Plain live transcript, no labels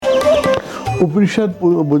उपनिषद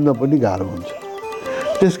बुझ्न पनि गाह्रो हुन्छ।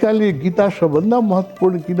 त्यसकारणले गीता सबभन्दा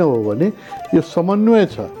महत्त्वपूर्ण किन हो भने यो समन्वय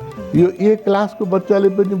छ। यो एक क्लासको बच्चाले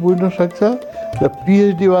पनि बुझ्न सक्छ र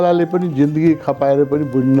पिएचडी वालाले पनि जिन्दगी खपाएर पनि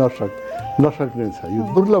बुझ्न नसक्ने छ। यो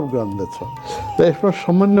दुर्लभ ग्रन्थ छ र यसमा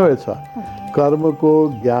समन्वय छ, कर्मको,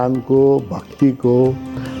 ज्ञानको, भक्तिको।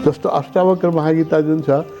 जस्तो अष्टावक्र महागीता जुन छ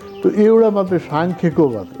त्यो एउटा मात्रै साङ्ख्यको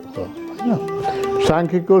मात्र हो होइन,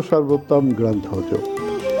 साङ्ख्यको सर्वोत्तम ग्रन्थ हो त्यो।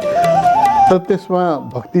 तर त्यसमा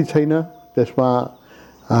भक्ति छैन, त्यसमा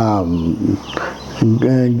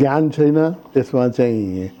ज्ञान छैन, त्यसमा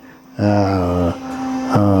चाहिँ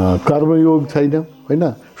कर्मयोग छैन होइन।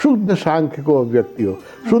 शुद्ध साङ्ख्यको अभिव्यक्ति हो,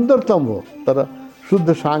 शुद्धतम हो। तर शुद्ध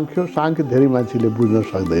साङ्ख्य धेरै मान्छेले बुझ्न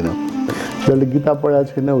सक्दैन। जसले गीता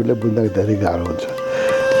पढाएको छैन उसले बुझ्न धेरै गाह्रो हुन्छ।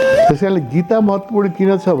 त्यसैले गीता महत्त्वपूर्ण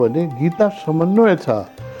किन छ भने गीता समन्वय छ।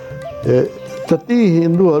 जति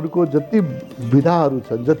हिन्दूहरूको जति विधाहरू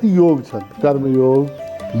छन्, जति योग छन्, कर्मयोग,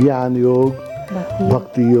 ज्ञान योग,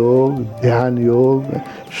 भक्ति योग, ध्यान योग,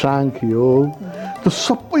 साङ्ख्य योग, त्यो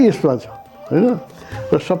सबै यसमा छ होइन।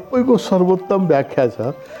 र सबैको सर्वोत्तम व्याख्या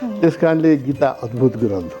छ। त्यस कारणले गीता अद्भुत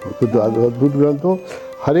ग्रन्थ हो, अद्भुत ग्रन्थ हो।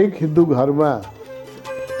 हरेक हिन्दू घरमा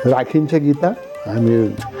राखिन्छ गीता।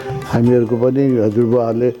 हामीहरूको पनि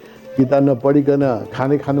हजुरबाहरूले गीता नपढिकन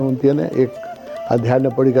खानै खानुहुन्थेन, एक अध्याय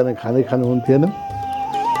नपढिकन खानै खानुहुन्थेन।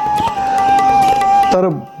 तर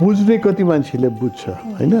बुझ्ने कति मान्छेले बुझ्छ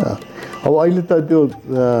होइन। अब अहिले त त्यो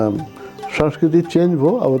संस्कृति चेन्ज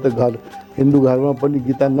भयो। अब त हिन्दू घरमा पनि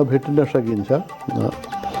गीता नभेट्न सकिन्छ।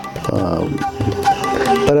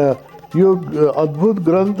 तर यो अद्भुत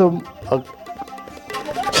ग्रन्थ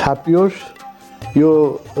छापियोस्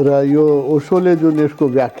यो ओशोले जुन यसको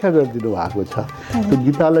व्याख्या गरिदिनु भएको छ त्यो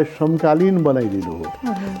गीतालाई समकालीन बनाइदिनु हो।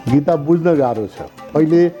 गीता बुझ्न गाह्रो छ।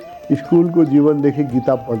 अहिले स्कुलको जीवनदेखि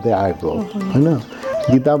गीता पढ्दै आएको हो होइन।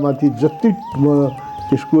 गीतामाथि जति म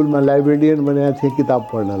स्कुलमा लाइब्रेरियन बनाएको थिएँ किताब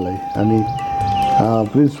पढ्नलाई, अनि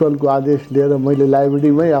प्रिन्सिपलको आदेश लिएर मैले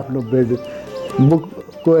लाइब्रेरीमै आफ्नो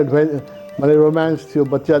बुकको एडभाइस मलाई रोमान्स थियो।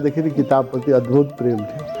 बच्चादेखि नै किताबप्रति अद्भुत प्रेम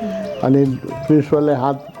थियो। अनि प्रिन्सिपलले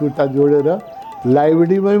हात खुट्टा जोडेर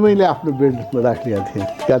लाइब्रेरीमै मैले आफ्नो बेडमा राखिदिएको थिएँ,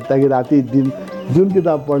 ताकि राति दिन जुन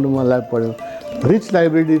किताब पढ्नु मनलाई पढ्यो। रिच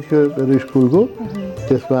लाइब्रेरी थियो मेरो स्कुलको।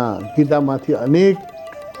 त्यसमा गीतामाथि अनेक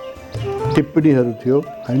टिप्पणीहरू थियो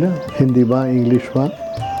होइन, हिन्दीमा, इङ्ग्लिसमा।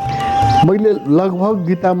 मैले लगभग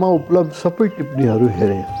गीतामा उपलब्ध सबै टिप्पणीहरू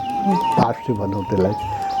हेरेँ, भाष्य भनौँ त्यसलाई,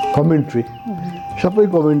 कमेन्ट्री, सबै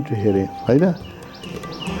कमेन्ट्री हेरेँ होइन।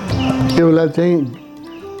 त्यो बेला चाहिँ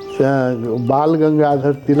बाल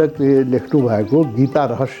गङ्गाधर तिलकले लेख्नु भएको गीता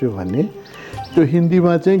रहस्य भन्ने, त्यो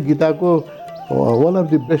हिन्दीमा चाहिँ गीताको one of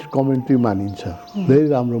the best commentary मानिन्छ, धेरै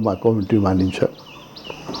राम्रो कमेन्ट्री मानिन्छ।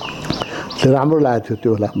 राम्रो लागेको थियो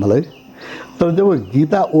त्यो बेला मलाई। तर जब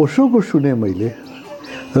गीता ओशोको सुने मैले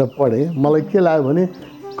र पढेँ, मलाई के लाग्यो भने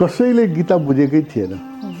कसैले गीता बुझेकै थिएन।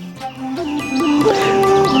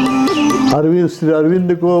 श्री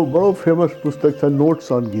अरविन्दको बडो फेमस पुस्तक छ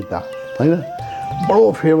नोट्स अन गीता होइन,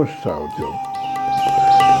 बडो फेमस छ त्यो।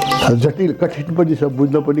 जटिल कठिन पनि छ,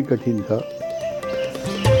 बुझ्न पनि कठिन छ।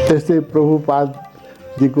 त्यस्तै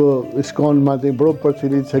प्रभुपादजीको इस्कनमा चाहिँ बडो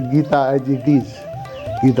प्रचलित छ Gita as it is,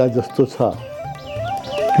 Gita जस्तो छ,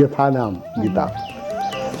 यथा नाम गीता।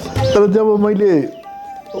 तर जब मैले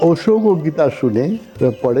ओशोको गीता सुने र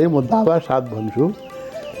पढेँ, म दावा साथ भन्छु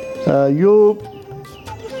यो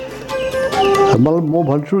म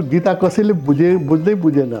भन्छु गीता कसैले बुझ्दै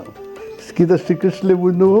बुझेन। कि त श्रीकृष्णले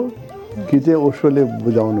बुझ्नु हो कि चाहिँ ओशोले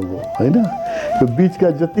बुझाउनु भयो होइन। यो बिचका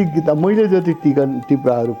जति गीता मैले जति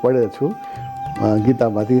टिप्राहरू पढेको छु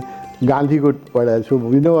गीतामाथि, गान्धीको पढाएको छु,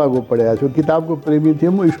 विनोबाको पढाएको छु। किताबको प्रेमी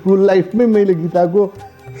थिएँ म। स्कुल लाइफमै मैले गीताको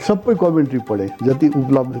सबै कमेन्ट्री पढेँ जति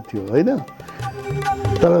उपलब्ध थियो होइन।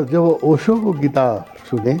 तर जब ओशोको गीता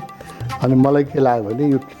सुने अनि मलाई के लाग्यो भने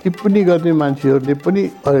यो टिप्पणी गर्ने मान्छेहरूले पनि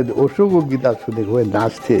ओशोको गीता सुनेको भए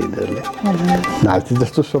नाच्थे। यिनीहरूले नाच्थे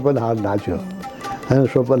जस्तो सोपनहार नाच्यो होइन।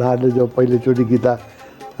 सोपनहारले जब पहिलोचोटि गीता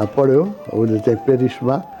पढ्यो, उसले चाहिँ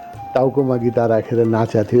पेरिसमा टाउकोमा गीता राखेर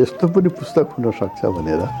नाचेको थियो। यस्तो पनि पुस्तक हुनसक्छ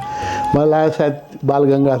भनेर मलाई लाग्यो। सायद बाल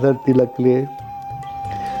गङ्गाधर तिलकले,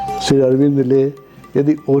 श्री अरविन्दले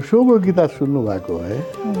यदि ओशोको गीता सुन्नुभएको भए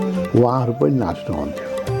उहाँहरू पनि नाच्नुहुन्थ्यो,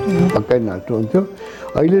 पक्कै नाच्नुहुन्थ्यो।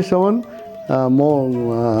 अहिलेसम्म म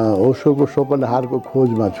ओशोको सोपनहारको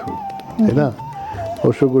खोजमा छु होइन।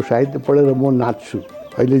 ओशोको साहित्य पढेर म नाच्छु।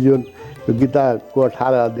 अहिले जुन गीताको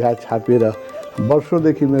 18 अध्याय छापेर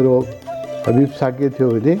वर्षौँदेखि मेरो अभिप्सा के थियो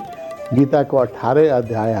भने गीताको 18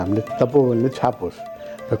 अध्याय हामीले तपोवनले छापोस्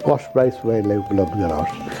र कस्ट प्राइस यसलाई उपलब्ध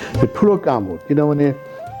गराओस्। यो ठुलो काम हो, किनभने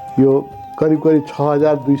यो करिब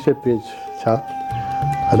 6200 पेज छ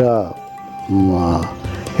र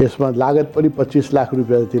यसमा लागत पनि 25 लाख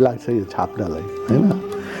रुपियाँ जति लाग्छ यो छाप्नलाई हैन।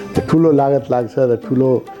 ठुलो लागत लाग्छ र ठुलो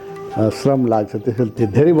श्रम लाग्छ, त्यसैले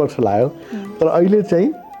धेरै वर्ष लाग्यो। तर अहिले चाहिँ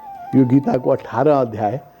यो गीताको 18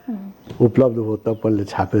 अध्याय उपलब्ध हो, तपाईँले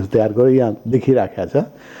छापेर तयार गरेर यहाँ देखिराखेको छ।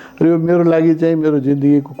 र यो मेरो लागि चाहिँ मेरो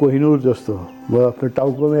जिन्दगीको कोहिनुर जस्तो हो। म आफ्नो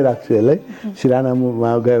टाउकोमै राख्छु यसलाई। सिरानामा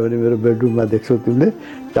गयो भने मेरो बेडरुममा देख्छौ तिमीले,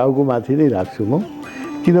 टाउको माथि नै राख्छु म,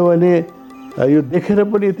 किनभने यो देखेर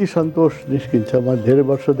पनि यति सन्तोष निस्किन्छ। म धेरै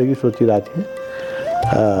वर्षदेखि सोचिरहेको थिएँ,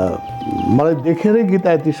 मलाई देखेरै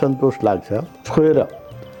गीता यति सन्तोष लाग्छ, छोएर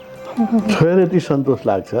यति सन्तोष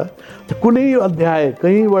लाग्छ। कुनै अध्याय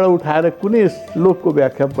कहीँबाट उठाएर कुनै श्लोकको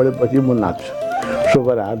व्याख्या पढेपछि म नाच्छु,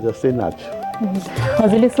 सोपनहार जस्तै नाच्छु।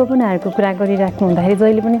 हजुरले सोपनहारको कुरा गरिराख्नु हुँदाखेरि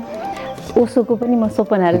जहिले पनि ओशोको पनि म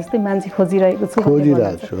सोपनहार जस्तै मान्छे खोजिरहेको छु।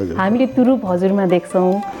 हामीले त्यो रूप हजुरमा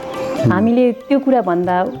देख्छौँ। हामीले त्यो कुरा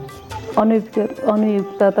भन्दा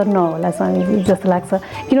अनुयुक्त त नहोला स्वामीजी जस्तो लाग्छ,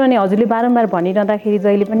 किनभने हजुरले बारम्बार भनिरहँदाखेरि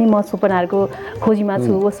जहिले पनि म सोपनहारको खोजीमा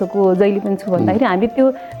छु, ओशोको जहिले पनि छु भन्दाखेरि हामीले त्यो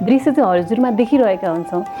दृश्य चाहिँ हजुरमा देखिरहेका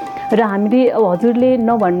हुन्छौँ। र हामीले अब हजुरले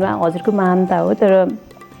नभन्नु हजुरको महानता हो, तर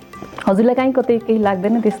हजुरलाई काहीँ कतै केही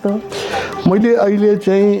लाग्दैन त्यस्तो? मैले अहिले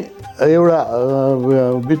चाहिँ एउटा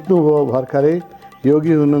बित्नुभयो भर्खरै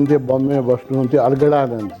योगी हुनुहुन्थ्यो, बम्बईमा बस्नुहुन्थ्यो,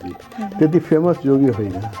 अलगडानन्दजी, त्यति फेमस योगी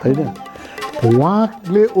होइन होइन।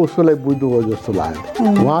 उहाँले ओशोलाई बुझ्नुभयो जस्तो लाग्यो।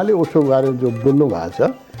 उहाँले ओशो बारेमा जो बोल्नु भएको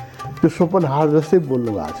छ त्यो सोपनहार जस्तै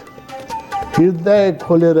बोल्नु भएको छ। हृदय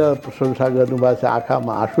खोलेर प्रशंसा गर्नुभएको छ,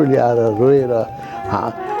 आँखामा आँसु ल्याएर रोएर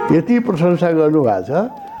यति प्रशंसा गर्नुभएको छ।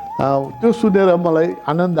 त्यो सुनेर मलाई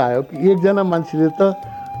आनन्द आयो कि एकजना मान्छेले त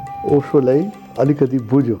ओशोलाई अलिकति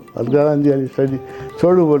बुझ्यो। अलगडानन्दजी अलिक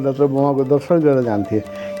छोड्नुभयो, नत्र म उहाँको दर्शन गर्न जान्थेँ,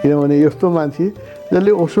 किनभने यस्तो मान्छे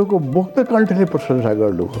जसले ओशोको मुक्त कण्ठले प्रशंसा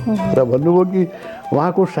गर्नुभयो र भन्नुभयो कि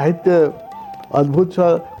उहाँको साहित्य अद्भुत छ,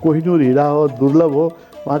 कोहिनुर हिरा हो, दुर्लभ हो,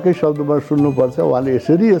 उहाँकै शब्दमा सुन्नुपर्छ। उहाँले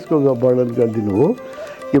यसरी यसको वर्णन गरिदिनु हो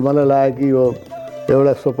कि मलाई लाग्यो कि यो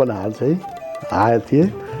एउटा सोपनहार चाहिँ आएको थिएँ,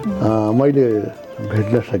 मैले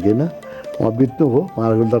भेट्न सकिनँ। उहाँ बित्नुभयो,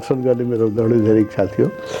 उहाँहरूको दर्शन गर्ने मेरो धेरै इच्छा थियो।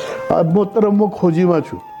 तर म खोजीमा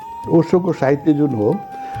छु। ओशोको साहित्य जुन हो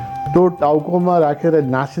त्यो टाउकोमा राखेर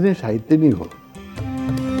नाच्ने साहित्य नै हो,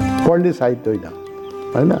 पढ्ने साहित्य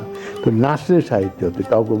होइन। त्यो नाच्ने साहित्य हो, त्यो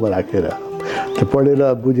टाउकोमा राखेर त्यो पढेर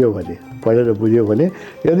बुझ्यो भने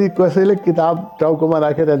यदि कसैले किताब टाउकोमा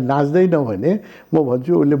राखेर नाच्दैन भने म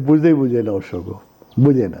भन्छु उसले बुझेन, ओशोको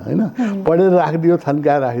बुझेन होइन। पढेर राखिदियो,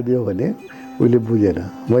 थन्काएर राखिदियो भने उसले बुझेन।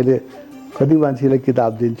 मैले कति मान्छेलाई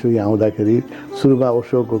किताब दिन्छु यहाँ आउँदाखेरि, सुरुमा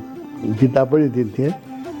ओशोको गीता पनि दिन्थेँ,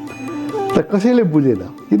 तर कसैले बुझेन,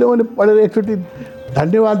 किनभने पढेर एकचोटि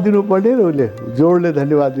धन्यवाद दिनुपर्ने र उसले जोडले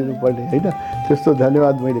धन्यवाद दिनुपर्ने होइन। त्यस्तो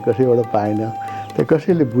धन्यवाद मैले कसैबाट पाइनँ, त्यहाँ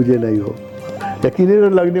कसैले बुझेन यो। त्यहाँ किनेर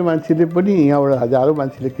लग्ने मान्छेले पनि, यहाँबाट हजारौँ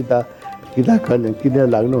मान्छेले किताब किनेर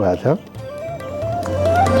लाग्नु भएको छ।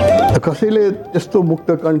 कसैले त्यस्तो मुक्त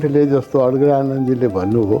कण्ठले जस्तो अलगडानन्दजीले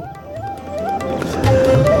भन्नुभयो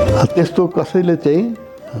त्यस्तो कसैले चाहिँ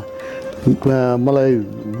मलाई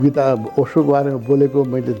गीता ओशोको बारेमा बोलेको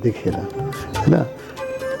मैले देखेन होइन।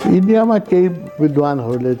 इन्डियामा केही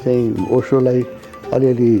विद्वानहरूले चाहिँ ओशोलाई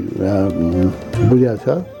अलिअलि बुझाएको छ।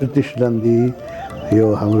 प्रीतिश नन्दी, यो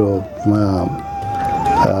हाम्रो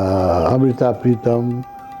अमृता प्रीतम,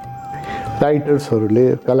 राइटर्सहरूले,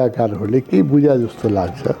 कलाकारहरूले केही बुझा जस्तो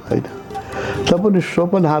लाग्छ होइन। तपनि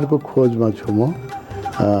सोपनहारको खोजमा छु म।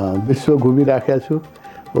 विश्व घुमिराखेको छु,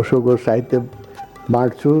 ओशोको साहित्य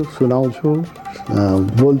बाँड्छु, सुनाउँछु,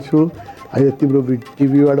 बोल्छु। अहिले तिम्रो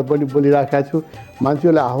टिभीबाट पनि बोलिराखेको छु,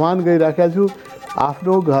 मान्छेहरूलाई आह्वान गरिराखेको छु,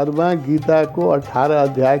 आफ्नो घरमा गीताको 18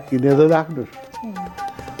 अध्याय किनेर राख्नुहोस्।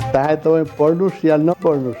 चाहे तपाईँ पढ्नुहोस् या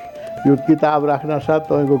नपढ्नुहोस्, यो किताब राख्न साथ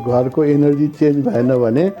तपाईँको घरको एनर्जी चेन्ज भएन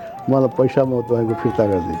भने मलाई पैसा म तपाईँको फिर्ता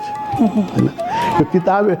गरिदिन्छु होइन। यो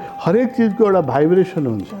किताब हरेक चिजको एउटा भाइब्रेसन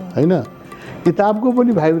हुन्छ होइन। किताबको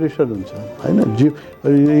पनि भाइब्रेसन हुन्छ होइन।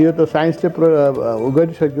 यो त साइन्सले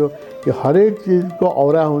गरिसक्यो कि हरेक चिजको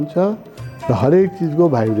औरा हुन्छ र हरेक चिजको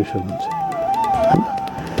भाइब्रेसन हुन्छ होइन।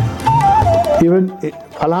 इभन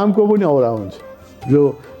फलामको पनि औरा हुन्छ, जो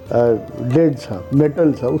लेड छ,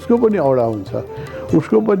 मेटल छ, उसको पनि औरा हुन्छ,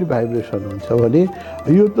 उसको पनि भाइब्रेसन हुन्छ भने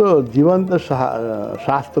यो त जीवन्त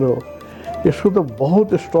शास्त्र हो। यसको त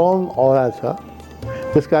बहुत स्ट्रङ औरा छ।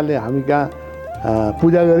 त्यस कारणले हामी कहाँ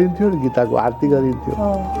पूजा गरिन्थ्यो नि, गीताको आरती गरिन्थ्यो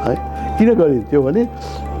है। किन गरिन्थ्यो भने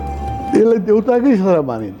यसलाई देउताकै सर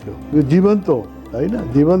मानिन्थ्यो। यो जीवन्त हो होइन,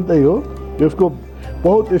 जीवन्तै हो। यसको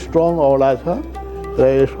बहुत स्ट्रङ औरा छ र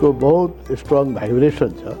यसको बहुत स्ट्रङ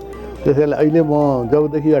भाइब्रेसन छ। त्यसैले अहिले म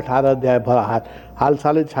जबदेखि 18 अध्याय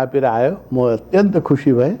हालसालै छापेर आयो, म अत्यन्त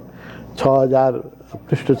खुसी भएँ। 6000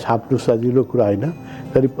 पृष्ठ छाप्नु सजिलो कुरा होइन,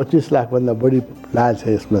 करिब 25 लाखभन्दा बढी लागेको छ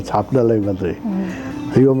यसमा छाप्नलाई मात्रै।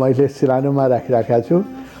 यो मैले सिरानोमा राखिराखेको छु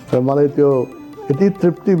र मलाई त्यो यति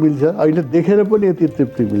तृप्ति मिल्छ, अहिले देखेर पनि यति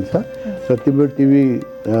तृप्ति मिल्छ। र तिम्रो टिभी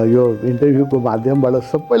यो इन्टरभ्यूको माध्यमबाट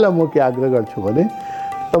सबैलाई म के आग्रह गर्छु भने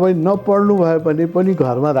तपाईँ नपढ्नु भए पनि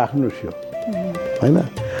घरमा राख्नुहोस् यो, होइन?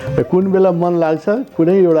 र कुन बेला मन लाग्छ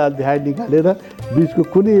कुनै एउटा अध्याय निकालेर बिचको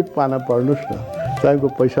कुनै एक पाना पढ्नुहोस् न, तपाईँको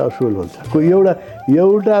पैसा असुल हुन्छ।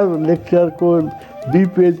 एउटा लेक्चरको 2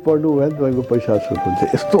 पेज पढ्नु भयो भने तपाईँको पैसा असुल हुन्छ।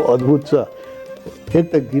 यस्तो अद्भुत छ। एक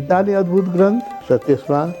त गीता नै अद्भुत ग्रन्थ र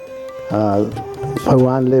त्यसमा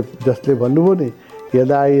भगवान्ले जसले भन्नुभयो नि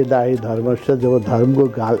यदा यदा हि धर्मस्य, जब धर्मको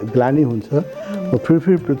ग्लानि हुन्छ म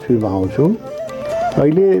फेरि पृथ्वीमा आउँछु।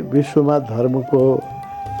 अहिले विश्वमा धर्मको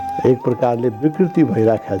एक प्रकारले विकृति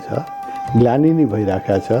भइरहेको छ, ग्लानि नै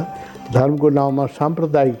भइरहेको छ। धर्मको नाउँमा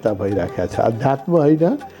साम्प्रदायिकता भइरहेको छ। अध्यात्म होइन,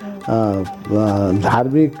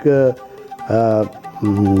 धार्मिक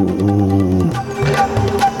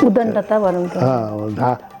उद्दण्डता भनौँ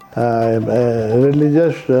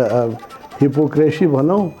रिलिजियस हिपोक्रेसी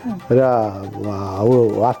भनौँ र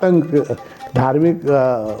आतङ्क, धार्मिक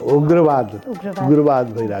उग्रवाद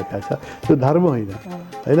भइरहेको छ। त्यो धर्म होइन,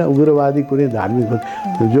 उग्रवादी कुनै धार्मिक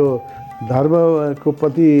जो धर्मको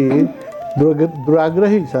प्रति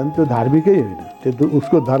दुराग्रही छन् त्यो धार्मिकै होइन, त्यो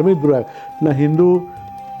उसको धर्मै न हिन्दू,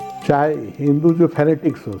 चाहे हिन्दू जो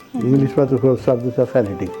फेनेटिक्स होस्, इङ्ग्लिसमा तो शब्द छ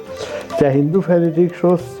फेनेटिक, चाहे हिन्दू फेनेटिक्स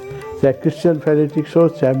होस्, चाहे क्रिस्चियन फेनेटिक्स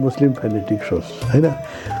होस्, चाहे मुस्लिम फेनेटिक्स होस्, होइन?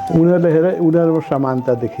 उनीहरूले हेर उनीहरूमा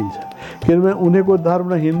समानता देखिन्छ। किनभने उनीहरूको धर्म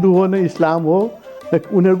न हिन्दू हो न इस्लाम हो,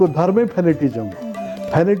 उनीहरूको धर्मै फेनेटिजम हो।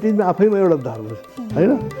 फेनेटिजम आफैमा एउटा धर्म छ,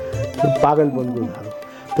 होइन? पागलपनको धर्म।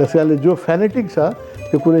 त्यस कारणले जो फेनेटिक छ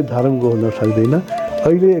त्यो कुनै धर्मको हुन सक्दैन।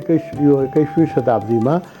 अहिले 21वीं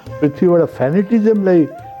शताब्दीमा पृथ्वीबाट फेनेटिजमलाई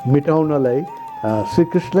मेटाउनलाई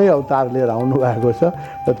श्रीकृष्णै अवतार लिएर आउनु भएको छ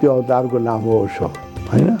र त्यो अवतारको नाम हो ओशो,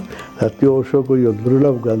 होइन? र त्यो ओशोको यो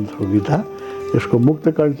दुर्लभ ग्रन्थ हो गीता। यसको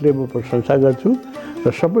मुक्त कण्ठले म प्रशंसा गर्छु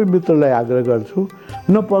र सबै मित्रलाई आग्रह गर्छु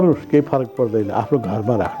नपढ्नुहोस्, केही फरक पर्दैन, आफ्नो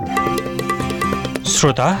घरमा राख्नुहोस्।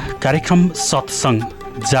 श्रोता, कार्यक्रम सत्सङ्ग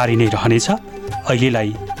जारी नै रहनेछ। अहिलेलाई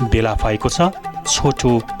बेला भएको छ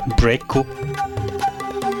छोटो ब्रेकको।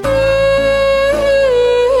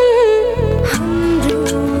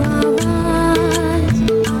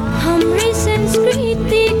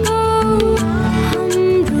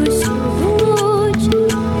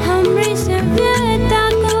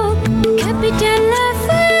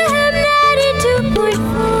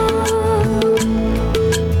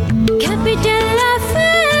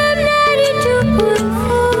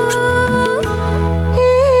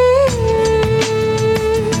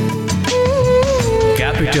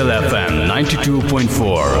 FM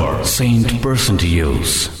 92.4 Saint person to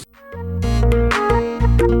use.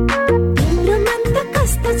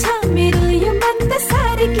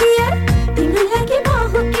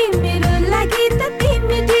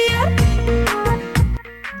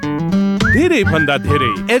 धेरै भन्दा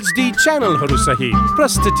धेरै HD च्यानलहरू सहित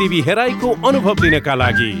प्रष्ट टिभी हेराइको अनुभव लिनका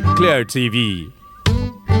लागि clear TV.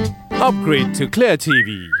 Upgrade to clear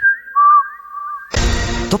TV.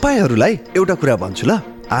 तपाईहरुलाई एउटा कुरा भन्छु ल,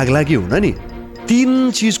 आगलागी हुन नि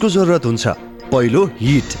 3 चीजको जरुरत हुन्छ। पहिलो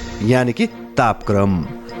हिट यानी कि तापक्रम,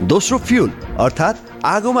 दोस्रो फ्युल अर्थात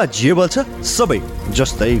आगोमा जे बल्छ सबै,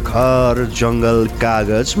 जस्तै घर, जंगल,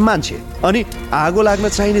 कागज, मान्छे। अनि आगो लाग्न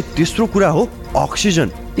चाहिने तेस्रो कुरा हो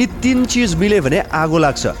अक्सिजन। यी 3 चीज मिले भने आगो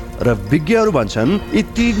लाग्छ र विज्ञहरू भन्छन् यी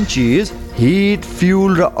 3 चीज हिट,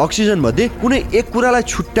 फ्युल र अक्सिजन मध्ये कुनै एक कुरालाई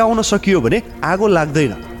छुट्याउन सकियो भने आगो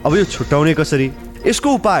लाग्दैन। अब यो छुट्याउने कसरी?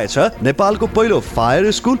 यसको उपाय छ नेपालको पहिलो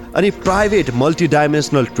फायर स्कुल अनि private multi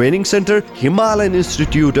dimensional training centre Himalayan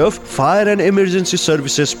Institute of Fire and Emergency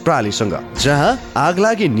Services प्रालीसँग, जहाँ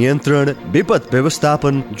आगलागी नियन्त्रण, विपद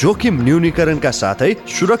व्यवस्थापन, जोखिम न्यूनीकरणका साथै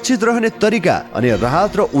सुरक्षित रहने तरिका अनि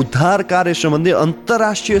राहत र उद्धार कार्य सम्बन्धी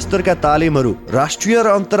अन्तर्राष्ट्रिय स्तरका तालिमहरू राष्ट्रिय र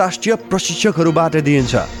अन्तर्राष्ट्रिय प्रशिक्षकहरूबाट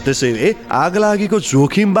दिइन्छ। त्यसैले आगलागीको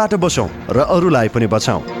जोखिमबाट बचौं र अरूलाई पनि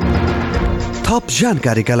बचाउँ। थप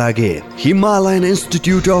जानकारीका लागि Himalayan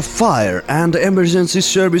Institute of Fire and Emergency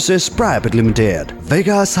Services Private Limited,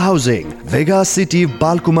 Vegas housing, Vegas city,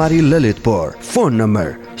 Balkumari, Lalitpur. Phone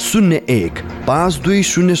number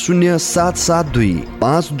 01-5200-772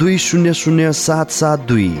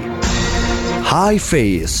 5200-772। High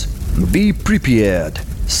face, be prepared,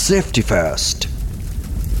 safety first.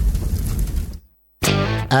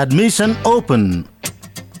 Admission open.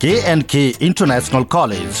 K&K International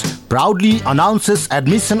College proudly announces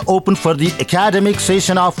admission open for the academic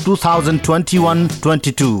session of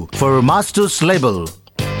 2021-22 for master's level.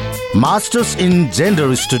 Masters in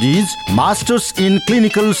Gender Studies, Masters in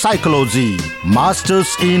Clinical Psychology,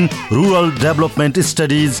 Masters in Rural Development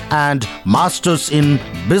Studies, and Masters in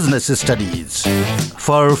Business Studies.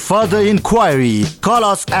 For further inquiry, call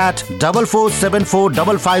us at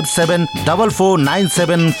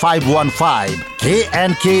 44745574497515,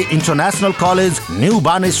 K&K International College, New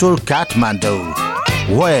Baneswar, Kathmandu,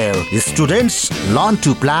 where students learn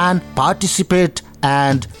to plan, participate,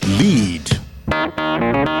 and lead.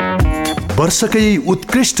 वर्षकै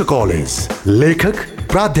उत्कृष्ट college, लेखक,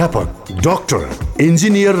 प्राध्यापक, doctor,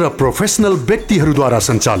 engineer र professional व्यक्तिहरूद्वारा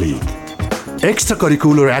सञ्चालित। Extra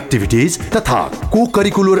curricular activities तथा को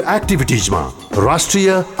curricular एक्टिभिटिजमा राष्ट्रिय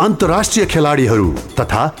अन्तर्राष्ट्रिय खेलाडीहरू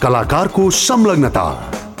तथा कलाकारको संलग्नता।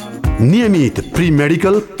 नियमित प्री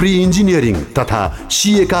मेडिकल, प्री इन्जिनियरिङ तथा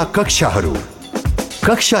सीए का कक्षाहरू।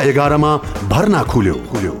 कक्षा 11 मा भर्ना खुल्यो।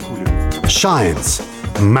 साइन्स,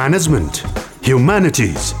 म्यानेजमेन्ट,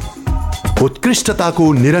 ह्युम्यानिटिज,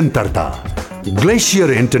 उत्कृष्टताको निरन्तरता।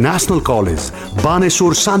 Glacier international college,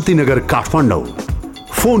 Baneshwar, Shantinagar, Kathmandu.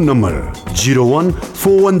 Phone number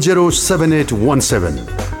 0141078117,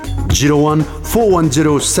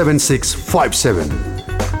 0141076657।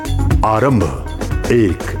 आरम्भ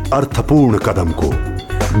एक अर्थपूर्ण कदमको।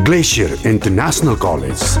 Glacier international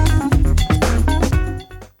college.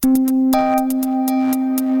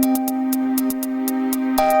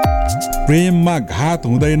 प्रेममा घात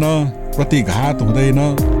हुँदैन, प्रतिघात हुँदैन।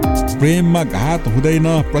 प्रेममा घात हुँदैन,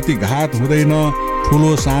 प्रतिघात हुँदैन।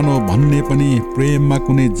 ठुलो सानो भन्ने पनि प्रेममा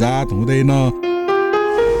कुनै जात हुँदैन।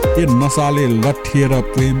 ए नसाले लट्ठिएर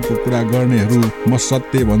प्रेमको कुरा गर्नेहरू, म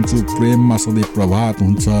सत्य भन्छु, प्रेममा सधैँ प्रभात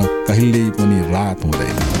हुन्छ, कहिल्यै पनि रात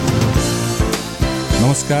हुँदैन।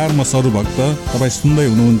 नमस्कार, म सरु भक्त। तपाईँ सुन्दै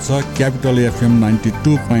हुनुहुन्छ क्यापिटल एफएम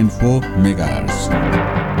 92.4 मेगाहर्ज।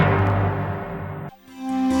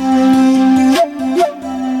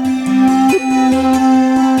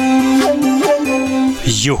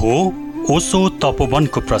 यो हो ओशो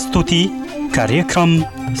तपोवनको प्रस्तुति कार्यक्रम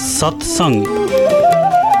सत्संग।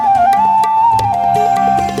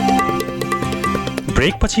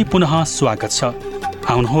 ब्रेकपछि पुनः स्वागत छ।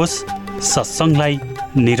 आउनुहोस् सत्संगलाई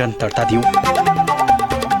निरन्तरता दिउँ।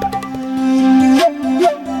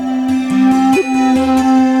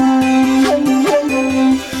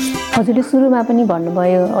 हजुरले सुरुमा पनि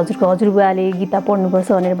भन्नुभयो हजुरको हजुरबुवाले गीता पढ्नुपर्छ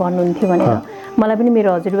भनेर भन्नुहुन्थ्यो भनेर। मलाई पनि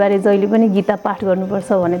मेरो हजुरबाले जहिले पनि गीता पाठ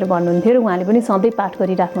गर्नुपर्छ भनेर भन्नुहुन्थ्यो र उहाँले पनि सधैँ पाठ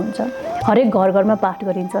गरिराख्नुहुन्छ। हरेक घर घरमा पाठ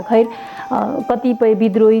गरिन्छ। खैर कतिपय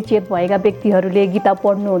विद्रोही चेत भएका व्यक्तिहरूले गीता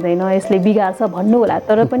पढ्नु हुँदैन, यसले बिगार्छ भन्नु होला,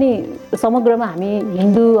 तर पनि समग्रमा हामी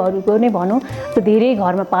हिन्दूहरूको नै भनौँ त धेरै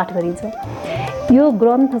घरमा पाठ गरिन्छ। यो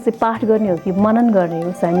ग्रन्थ चाहिँ पाठ गर्ने हो कि मनन गर्ने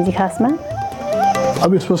हो स्वामीजी खासमा? अब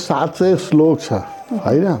यसको 700 श्लोक छ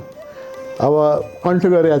होइन। अब कण्ठ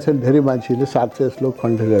गरेका छन् धेरै मान्छेले, 700 श्लोक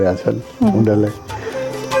कण्ठ गरेका छन् उनीहरूलाई।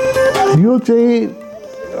 यो चाहिँ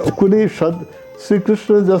कुनै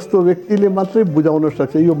श्रीकृष्ण जस्तो व्यक्तिले मात्रै बुझाउन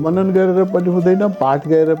सक्छ। यो मनन गरेर पनि हुँदैन, पाठ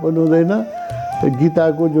गरेर पनि हुँदैन।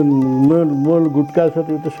 गीताको जुन मूल गुटका छ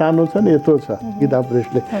त्यो त सानो छ नि, यत्रो छ गीता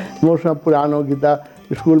प्रेसले। मसँग पुरानो गीता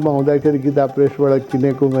स्कुलमा हुँदाखेरि गीता प्रेसबाट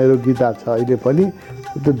किनेको मेरो गीता छ अहिले पनि।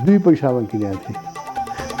 त्यो 2 पैसामा किनेको थिएँ।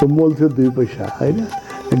 त्यो मोल थियो 2 पैसा होइन।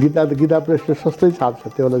 गीता त गीता प्रेसले सस्तै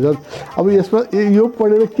छाप्छ त्यो बेला झन्। अब यसमा यो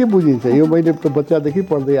पढेर के बुझिन्छ? यो मैले बच्चादेखि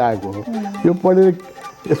पढ्दै आएको हो। यो पढेर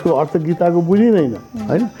यसको अर्थ गीताको बुझिँदैन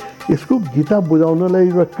होइन। यसको गीता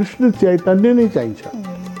बुझाउनलाई एउटा कृष्ण चैतन्य नै चाहिन्छ।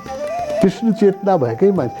 कृष्ण चेतना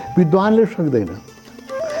भएकै मान्छे, विद्वानले सक्दैन।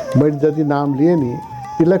 मैले जति नाम लिएँ नि,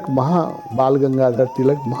 तिलक बाल गङ्गाधर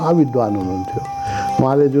तिलक महाविद्वान हुनुहुन्थ्यो।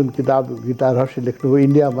 उहाँले जुन किताब गीता रहस्य लेख्नुभयो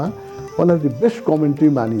इन्डियामा, one of the best commentary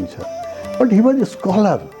मानिन्छ। But he was a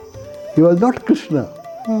scholar, he was not Krishna.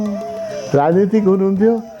 राजनीतिक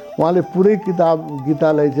हुनुहुन्थ्यो। उहाँले पुरै किताब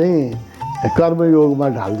गीतालाई चाहिँ कर्मयोगमा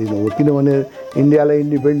ढालिदिनु हो, किनभने इन्डियालाई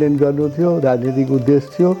इन्डिपेन्डेन्ट गर्नु थियो, राजनीतिक उद्देश्य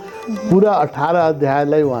थियो। पुरा 18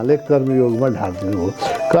 अध्यायलाई उहाँले कर्मयोगमा ढालिदिनु हो।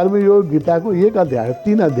 कर्मयोग गीताको 1 अध्याय,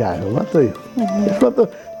 3 अध्याय हो मात्रै। यसमा त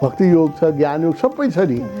भक्ति योग छ, ज्ञान योग सबै छ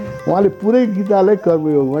नि। उहाँले पुरै गीतालाई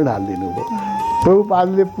कर्मयोगमा ढालिदिनु हो।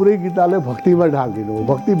 प्रभुपादले पुरै गीतालाई भक्तिमा ढालिदिनु हो।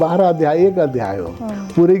 भक्ति 12 अध्याय, 1 अध्याय हो।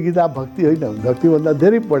 पुरै गीता भक्ति होइन, भक्तिभन्दा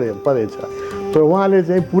धेरै परेछ। तर उहाँले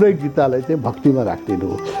चाहिँ पुरै गीतालाई चाहिँ भक्तिमा राखिदिनु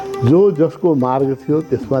हो। जो जसको मार्ग थियो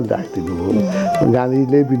त्यसमा राखिदिनु हो।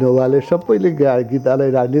 गान्धीले, विनोबाले सबैले गीतालाई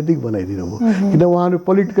राजनीतिक बनाइदिनु हो, किन उहाँहरू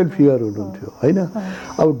पोलिटिकल फिगर हुनुहुन्थ्यो होइन।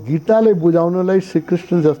 अब गीतालाई बुझाउनलाई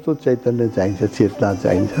श्रीकृष्ण जस्तो चैतन्य चाहिन्छ, चेतना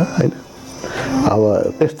चाहिन्छ होइन।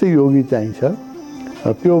 अब त्यस्तै योगी चाहिन्छ।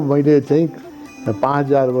 त्यो मैले चाहिँ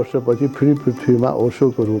 5000 वर्षपछि फेरि पृथ्वीमा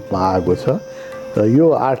ओशोको रूपमा आएको छ। र यो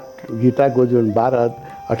 8 गीताको जुन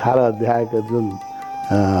 12-18 अध्यायको जुन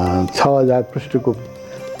 6000 पृष्ठको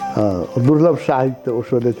दुर्लभ साहित्य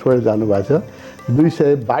ओशोले छोडेर जानुभएको छ।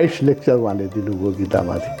 222 लेक्चर उहाँले दिनुभयो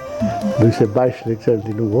गीतामाथि, 222 लेक्चर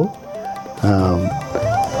दिनुभयो।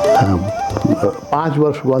 5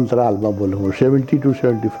 वर्षको अन्तरालमा बोल्नुभयो, 70 to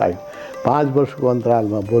 75 5 वर्षको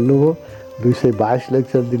अन्तरालमा बोल्नुभयो, 222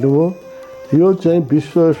 लेक्चर दिनुभयो। यो चाहिँ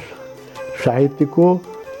विश्व साहित्यको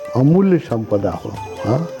अमूल्य सम्पदा हो।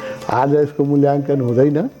 आज यसको मूल्याङ्कन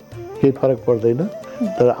हुँदैन, केही फरक पर्दैन,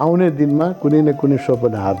 तर आउने दिनमा कुनै न कुनै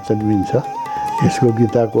स्वप्नहार जन्मिन्छ। यसको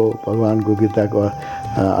गीताको, भगवानको गीताको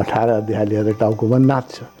 18 अध्याय लिएर टाउकोमा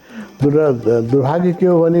नाच्छ। दुर्भाग्य के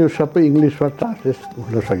हो भने यो सबै इङ्ग्लिसमा ट्रान्सलेट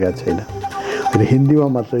हुन सकेको छैन, हिन्दीमा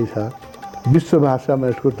मात्रै छ। विश्व भाषामा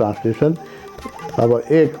यसको ट्रान्सलेसन अब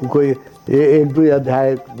एक दुई अध्याय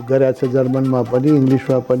गरेको छ, जर्मनमा पनि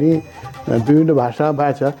इङ्ग्लिसमा पनि विभिन्न भाषामा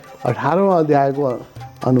भएको छ। 18औं अध्यायको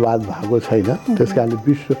अनुवाद भएको छैन। त्यस कारणले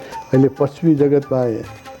विश्व अहिले पश्चिमी जगतमा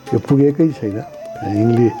यो पुगेकै छैन।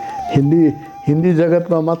 हिन्दी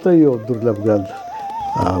जगतमा मात्रै यो दुर्लभ ग्रन्थ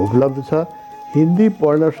उपलब्ध छ। हिन्दी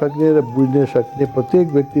पढ्न सक्ने र बुझ्न सक्ने प्रत्येक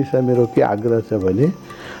व्यक्तिसँग मेरो के आग्रह छ भने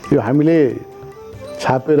यो हामीले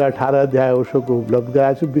छापेर 18 अध्याय ओशोको उपलब्ध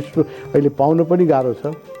गराएको छु। विश्व अहिले पाउन पनि गाह्रो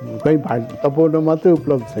छ, कहीँ तपाउन मात्रै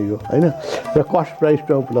उपलब्ध छ यो, होइन, र कस्ट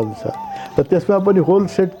प्राइसमा उपलब्ध छ। र त्यसमा पनि होल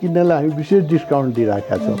सेट किन्नलाई हामी विशेष डिस्काउन्ट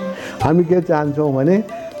दिइराखेका छौँ। हामी के चाहन्छौँ भने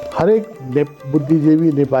हरेक बुद्धिजीवी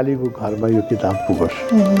नेपालीको घरमा यो किताब पुगोस्,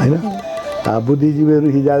 होइन। बुद्धिजीवीहरू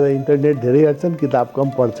हिजो इन्टरनेट धेरै हेर्छन्, किताब कम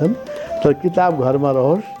पढ्छन्, तर किताब घरमा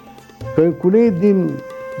रहोस्। कुनै दिन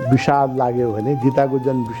विषाद लाग्यो भने, गीताको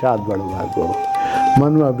जन विषादबाट भएको हो,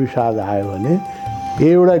 मनमा विषाद आयो भने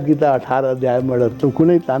एउटा गीता 18 अध्यायबाट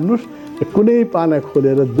कुनै तान्नुहोस्, कुनै पाना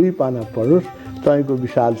खोलेर 2 पाना पढ्नुहोस्, तपाईँको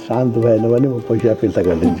विषाद शान्त भएन भने म पैसा फिर्ता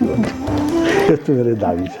गरिदिन्छु भन्छु। यस्तो मेरो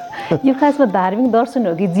दाबी छ। यो खासमा धार्मिक दर्शन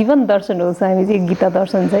हो कि जीवन दर्शन हो चाहिँ गीता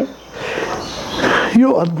दर्शन चाहिँ? यो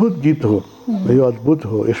अद्भुत गीत हो, यो अद्भुत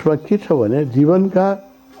हो। यसमा के छ भने जीवनका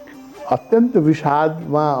अत्यन्त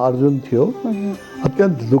विषादमा अर्जुन थियो,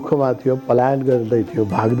 अत्यन्त दुःखमा थियो, पलायन गर्दै थियो,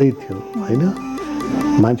 भाग्दै थियो, होइन।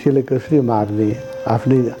 मान्छेले कसरी मार्ने,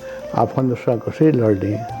 आफ्नै आफन्तसँग कसरी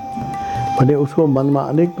लड्ने भने उसको मनमा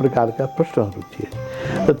अनेक प्रकारका प्रश्नहरू थिए।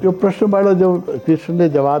 र त्यो प्रश्नबाट जब कृष्णले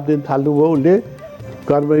जवाब दिन थाल्नुभयो, उसले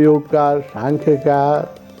कर्मयोगका, साङ्ख्यका,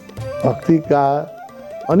 भक्तिका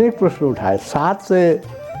अनेक प्रश्न उठाए। 700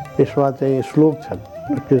 यसमा चाहिँ श्लोक छन्।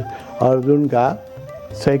 अर्जुनका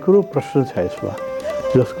सैकौँ प्रश्न छ यसमा,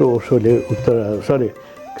 जसको ओशोले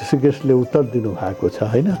श्रीकृष्णले उत्तर दिनुभएको छ,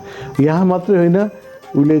 होइन। यहाँ मात्रै होइन,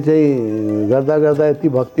 उसले चाहिँ गर्दा गर्दा यति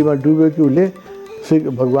भक्तिमा डुब्यो कि उसले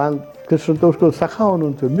भगवान् कृष्ण त उसको सखा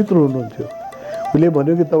हुनुहुन्थ्यो, मित्र हुनुहुन्थ्यो। उसले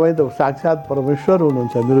भन्यो कि तपाईँ त साक्षात् परमेश्वर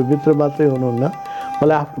हुनुहुन्छ, मेरो मित्र मात्रै हुनुहुन्न,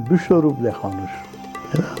 मलाई आफ्नो विश्वरूप देखाउनुहोस्,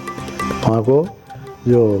 होइन। उहाँको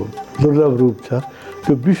जो दुर्लभ रूप छ,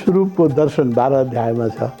 त्यो विश्वरूपको दर्शन 12 अध्यायमा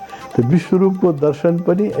छ। त्यो विश्वरूपको दर्शन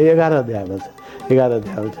पनि 11 अध्यायमा छ, 11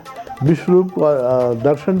 अध्यायमा छ। विश्वरूपको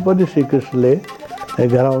दर्शन पनि श्रीकृष्णले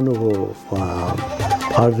गराउनु हो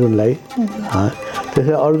अर्जुनलाई।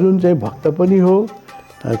 त्यसै अर्जुन चाहिँ भक्त पनि हो,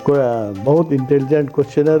 बहुत इन्टेलिजेन्ट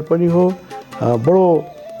क्वेसनर पनि हो, बडो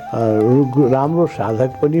राम्रो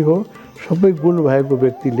साधक पनि हो। सबै गुण भएको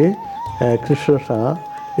व्यक्तिले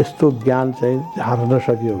कृष्णसँग यस्तो ज्ञान चाहिँ झार्न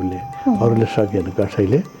सक्यो उसले, अरूले सकेन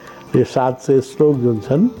कसैले। यो 700 श्लोक जुन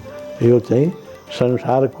छन्, यो चाहिँ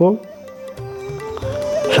संसारको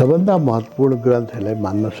सबभन्दा महत्त्वपूर्ण ग्रन्थहरूलाई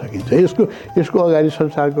मान्न सकिन्छ। यसको अगाडि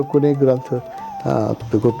संसारको कुनै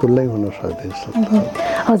ग्रन्थको तुलनै हुन सक्दैन।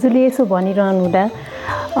 हजुरले यसो भनिरहनु हुँदा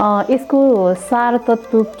यसको सार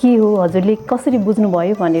तत्त्व के हो, हजुरले कसरी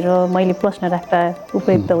बुझ्नुभयो भनेर मैले प्रश्न राख्दा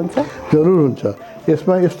उपयुक्त हुन्छ? जरुर हुन्छ।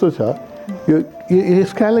 यसमा यस्तो छ,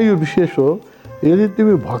 यसका लागि यो विशेष हो। यदि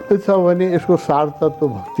तिमी भक्त छ भने यसको सार तत्त्व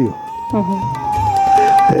भक्ति हो,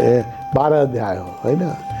 12 अध्याय हो, होइन।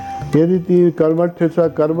 यदि तिमी कर्मठ छ,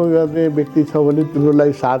 कर्म गर्ने व्यक्ति छ भने तिम्रो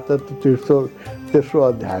लागि सार तत्त्व तेस्रो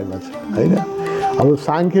अध्यायमा छ, होइन। अब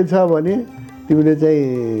साङ्ख्य छ भने तिमीले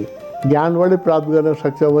चाहिँ ज्ञानबाटै प्राप्त गर्न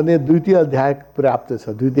सक्छौ भने 2य अध्याय पर्याप्त छ।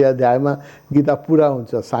 2य अध्यायमा गीता पुरा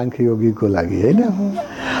हुन्छ साङ्ख्य योगीको लागि, होइन।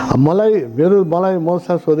 मलाई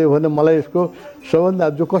मसँग सोध्यो भने मलाई यसको सबभन्दा,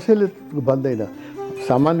 जो कसैले भन्दैन,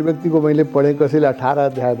 सामान्य व्यक्तिको मैले पढेँ, कसैले 18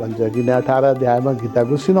 अध्याय भन्छ, किन 18 अध्यायमा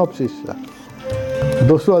गीताको सिनोप्सिस छ।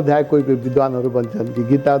 दोस्रो अध्याय कोही विद्वानहरू भन्छन् कि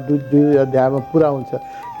गीता 2 अध्यायमा पुरा हुन्छ,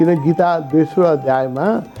 किन गीता दोस्रो अध्यायमा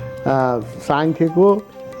साङ्ख्यको,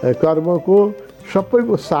 कर्मको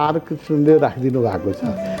सबैको सार कृष्णले राखिदिनु भएको छ।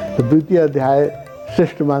 2य अध्याय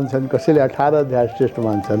श्रेष्ठ मान्छन्, कसैले 18 अध्याय श्रेष्ठ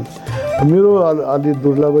मान्छन्। मेरो अलि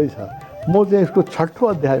दुर्लभै छ। म चाहिँ यसको 6ठो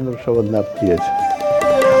अध्याय मेरो सबभन्दा प्रिय छ।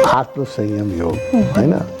 आत्मसंयम योग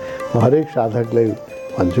होइन म हरेक साधकलाई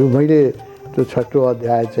भन्छु मैले त्यो 6औं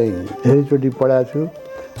अध्याय चाहिँ धेरैचोटि पढाएको छु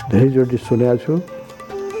धेरैचोटि सुनेको छु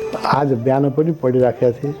आज बिहान पनि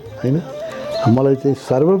पढिराखेका थिएँ होइन मलाई चाहिँ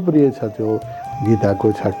सर्वप्रिय छ त्यो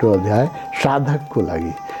गीताको 6औं अध्याय साधकको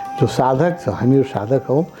लागि जो साधक छ हामीहरू साधक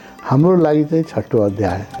हौँ हाम्रो लागि चाहिँ 6औं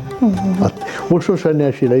अध्याय ओशो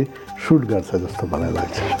सन्यासीलाई सुट गर्छ जस्तो मलाई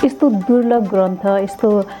लाग्छ यस्तो दुर्लभ ग्रन्थ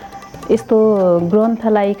यस्तो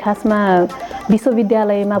ग्रन्थलाई खासमा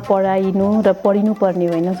विश्वविद्यालयमा पढाइनु र पढिनु पर्ने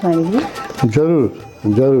होइन स्वामीजी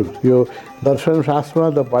जरुर यो दर्शनशास्त्रमा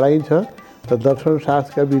त पढाइन्छ त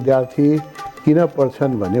दर्शनशास्त्रका विद्यार्थी किन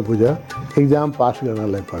पढ्छन् भने बुझ एक्जाम पास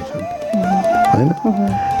गर्नलाई पढ्छन् होइन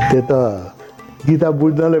त्यो त गीता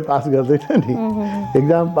बुझ्नलाई पास गर्दैन नि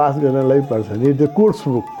एक्जाम पास गर्नलाई पढ्छन् यो त्यो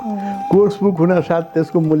कोर्स बुक हुनासाथ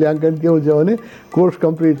त्यसको मूल्याङ्कन के हुन्छ भने कोर्स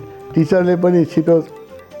कम्प्लिट टिचरले पनि छिटो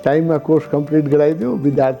टाइममा कोर्स कम्प्लिट गराइदियो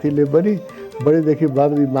विद्यार्थीले पनि बढीदेखि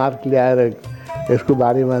बढी मार्क ल्याएर यसको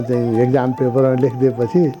बारेमा चाहिँ एक्जाम पेपरमा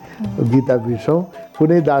लेखिदिएपछि गीता बिर्सौँ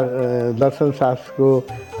कुनै दर्शनशास्त्रको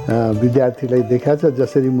विद्यार्थीलाई देखाएको छ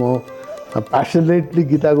जसरी म प्यासनेटली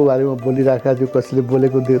गीताको बारेमा बोलिरहेको छु कसैले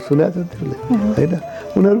बोलेको सुनेको छ त्यसले होइन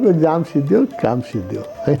उनीहरूको एक्जाम सिद्धियो काम सिद्धियो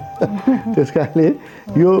है त्यस कारणले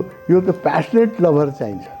यो त प्यासनेट लभर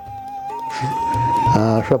चाहिन्छ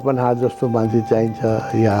सपनहार जस्तो मान्छे चाहिन्छ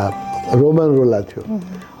या रोमन रोला थियो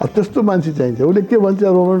त्यस्तो मान्छे चाहिन्छ उसले के भन्छ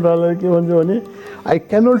रोमन रोलाले के भन्छ भने I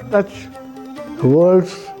क्यानोट touch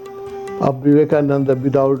words of Vivekananda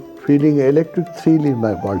without feeling electric thrill in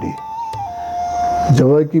my body जब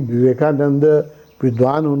कि विवेकानन्द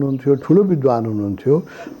विद्वान हुनुहुन्थ्यो ठुलो विद्वान हुनुहुन्थ्यो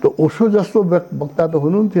त ओशो जस्तो वक्ता त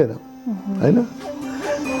हुनुहुन्थेन होइन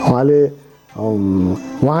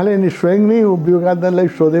उहाँले नि स्वयं नै विवेकानन्दलाई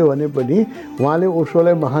सोध्यो भने पनि उहाँले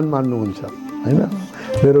ओशोलाई महान मान्नुहुन्छ होइन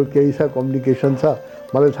मेरो केही छ कम्युनिकेसन छ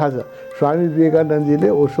मलाई थाहा छ स्वामी विवेकानन्दजीले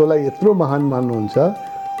ओशोलाई यत्रो महान मान्नुहुन्छ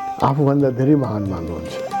आफूभन्दा धेरै महान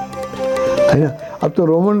मान्नुहुन्छ होइन अब त्यो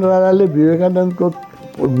रोमन राजाले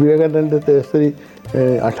विवेकानन्द त यसरी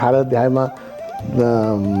 18 अध्यायमा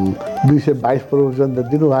 222 प्रवचन त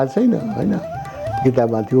दिनुभएको छैन होइन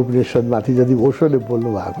गीतामाथि उपनिषदमाथि जति ओशोले बोल्नु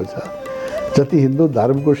भएको छ जति हिन्दू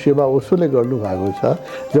धर्मको सेवा ओशोले गर्नुभएको छ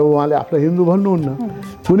जब उहाँले आफूलाई हिन्दू भन्नुहुन्न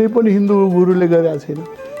कुनै पनि हिन्दू गुरुले गरेका छैन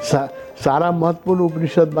सारा महत्त्वपूर्ण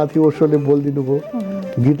उपनिषदमाथि ओशोले बोलिदिनु भयो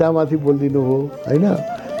गीतामाथि बोलिदिनु भयो होइन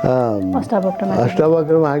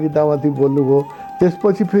अष्टावक्र महागीतामाथि बोल्नुभयो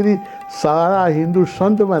त्यसपछि फेरि सारा हिन्दू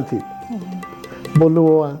सन्तमाथि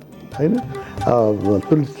बोल्नुभयो उहाँ होइन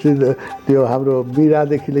तुलसी त्यो हाम्रो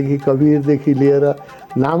मीरादेखि लिएर कबीरदेखि लिएर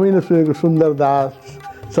नामै नसुनेको सुन्दरदास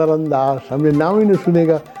चरणदास हामीले नामै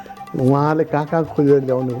नसुनेका उहाँले कहाँ खोजेर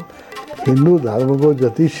ल्याउनु हिन्दू धर्मको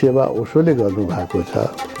जति सेवा ओशोले गर्नुभएको छ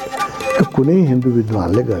कुनै हिन्दू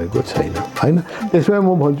विद्वानले गरेको छैन होइन त्यसमा म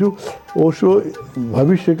भन्छु ओशो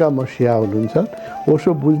भविष्यका मसिहा हुनुहुन्छ ओशो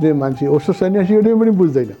बुझ्ने मान्छे ओशो सन्यासीहरूले पनि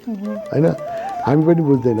बुझ्दैन होइन हामी पनि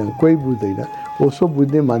बुझ्दैनौँ कोही बुझ्दैन ओशो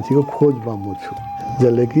बुझ्ने मान्छेको खोजमा म छु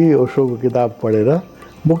जसले कि ओशोको किताब पढेर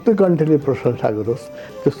मुक्त कण्ठले प्रशंसा गरोस्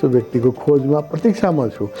त्यस्तो व्यक्तिको खोजमा प्रतीक्षामा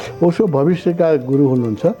छु ओशो भविष्यका गुरु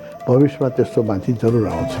हुनुहुन्छ भविष्यमा त्यस्तो मान्छे जरुर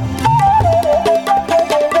आउँछ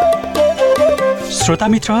श्रोता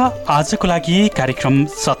मित्र आजको लागि कार्यक्रम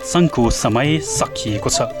सत्सङ्गको समय सकिएको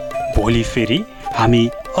छ भोलि फेरि हामी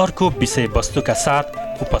अर्को विषयवस्तुका साथ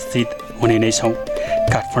उपस्थित हुने नै छौँ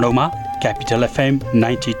काठमाडौँमा क्यापिटल एफएम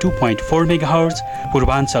 92.4 मेगाहर्ज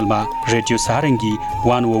पूर्वाञ्चलमा रेडियो सारङ्गी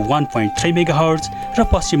 101.3 मेगाहर्ज र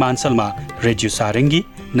पश्चिमाञ्चलमा रेडियो सारङ्गी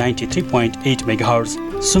 93.8 मेगाहर्ज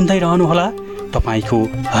सुन्दै रहनुहोला तपाईँको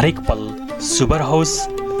हरेक पल शुभ रहोस्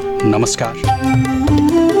नमस्कार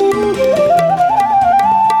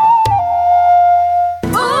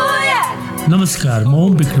नमस्कार म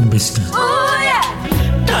विक्रम विष्ट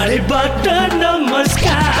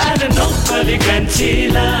नमस्कार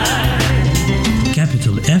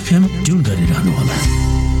क्यापिटल एफएम ट्युन गरिरहनु होला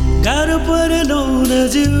गाह्रो परेन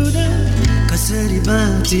जिउन कसरी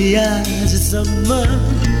बाँची आजसम्म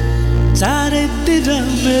चारैतिर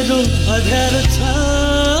मेरो अँध्यारो छ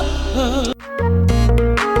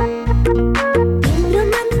तिम्रो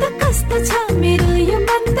मन त कस्तो छ मेरो यो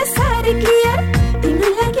मन त साह्रै क्लियर तिम्रो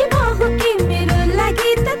लागि म हो कि मेरो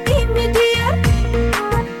लागि त तिमी डियर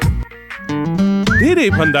धेरै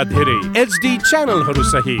भन्दा धेरै एचडी च्यानलहरू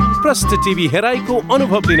सहित प्रष्ट टिभी हेराइको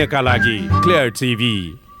अनुभव लिनका लागि clear TV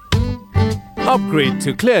upgrade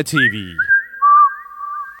to clear TV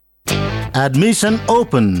Admission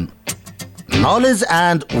open. Knowledge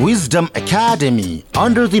and Wisdom Academy,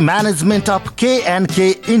 under the management of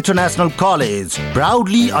K&K International College,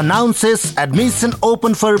 proudly announces admission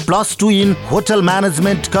open for +2 in Hotel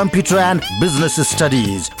Management, Computer and Business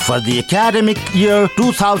Studies for the academic year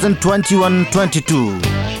 2021-22.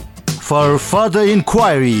 For further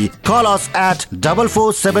inquiry, call us at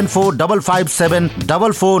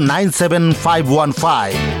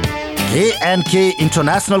 44745574497515. K&K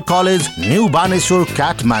International College, New Baneshwar,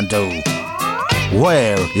 Kathmandu,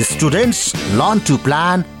 where students learn to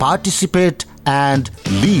plan, participate and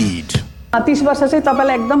lead. 30 वर्ष चाहिँ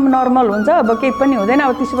तपाईलाई एकदम normal हुन्छ, अब केही पनि हुँदैन,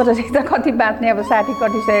 अब 30 वर्ष चाहिँ त कति बाँच्ने, अब 60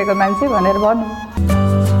 कटिसकेको मान्छे भनेर भन्नु।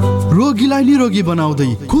 रोगीलाई निरोगी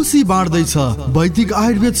बनाउँदै खुसी बाँड्दैछ वैदिक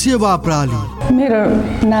आयुर्वेद सेवा प्रणाली। मेरो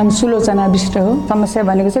नाम सुलोचना विष्ट हो। समस्या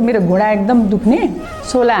भनेको चाहिँ मेरो घुँडा एकदम दुख्ने,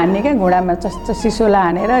 सोला हान्ने क्या, घुँडामा चस्चसी सोला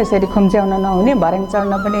हानेर यसरी खुम्च्याउन नहुने, भर्याङ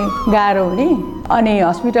चढ्न पनि गाह्रो हुने। अनि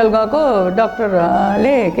हस्पिटल गएको,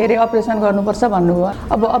 डाक्टरले के अरे अपरेसन गर्नुपर्छ भन्नुभयो।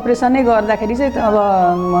 अब अपरेसनै गर्दाखेरि चाहिँ अब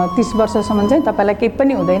 30 वर्षसम्म चाहिँ तपाईलाई केही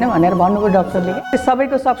पनि हुँदैन भनेर भन्नुभयो डाक्टरले।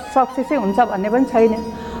 सबैको सक्सेसै हुन्छ भन्ने पनि छैन।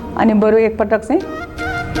 अनि बरु एकपटक चाहिँ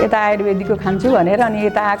यता आयुर्वेदिकको खान्छु भनेर अनि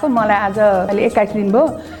यता आएको। मलाई आज अहिले 21 दिन भयो।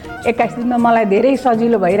 21 दिनमा मलाई धेरै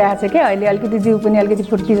सजिलो भइरहेछ क्या। अहिले अलिकति जिउ पनि अलिकति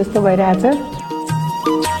फुर्की जस्तो भइरहेछ।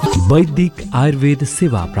 वैदिक आयुर्वेद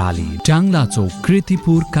सेवा प्रणाली, टाङ्ला चौक,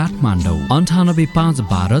 कृतिपुर, काठमाडौँ,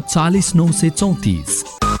 985112 40934।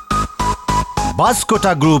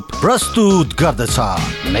 बास्कोटा ग्रुप प्रस्तुत गर्दछ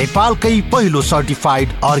नेपालकै पहिलो सर्टिफाइड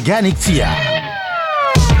अर्ग्यानिक चिया,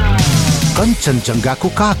 कञ्चनजङ्घाको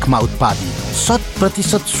काखमा उत्पादित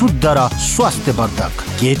 100% शुद्ध र स्वास्थ्यवर्धक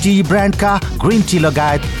केटी ब्रान्डका ग्रिन टी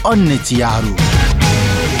लगायत अन्य चियाहरू।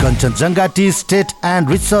 Kanchenjunga tea estate and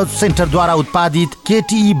research सेन्टरद्वारा उत्पादित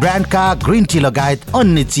केटी ब्रान्डका ग्रिन टी लगायत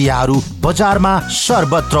अन्य चियाहरू बजारमा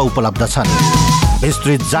सर्वत्र उपलब्ध छन्।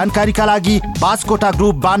 विस्तृत जानकारीका लागि Baskota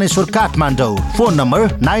group Baneshwar, Kathmandu. Phone number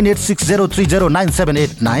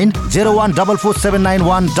 9860309789,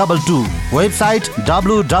 0144791122। Website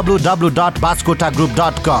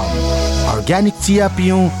www.baskotagroup.com। Organic चिया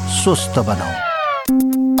पियौँ, स्वस्थ बनाऊ।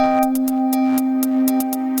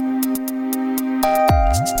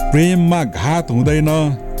 प्रेममा घात हुँदैन,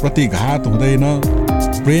 प्रतिघात हुँदैन।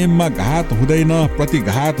 प्रेममा घात हुँदैन,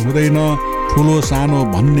 प्रतिघात हुँदैन। ठुलो सानो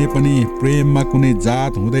भन्ने पनि प्रेममा कुनै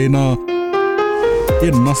जात हुँदैन। ए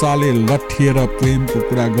नसाले लट्ठिएर प्रेमको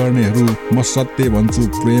कुरा गर्नेहरू, म सत्य भन्छु,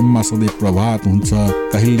 प्रेममा सधैँ प्रभात हुन्छ,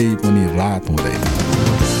 कहिल्यै पनि रात हुँदैन।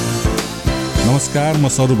 नमस्कार, म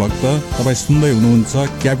सरु भक्त। तपाईँ सुन्दै हुनुहुन्छ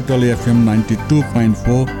क्यापिटल FM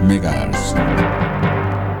 92.4 मेगाहर्ज।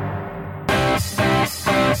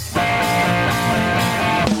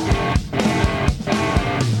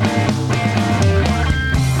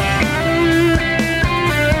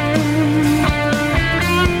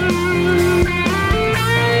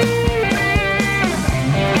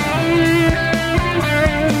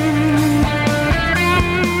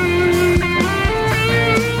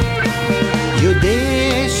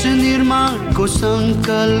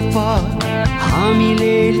 संकल्प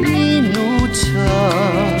हामीले लिनु छ,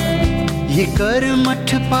 ये कर्मठ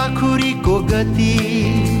पाखुरीको गति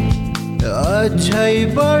अझै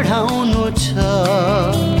बढाउनु छ।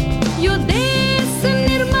 यो देश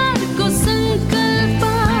निर्माणको संकल्प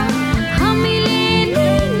हामीले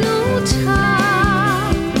लिनु छ,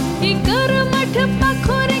 ये कर्मठ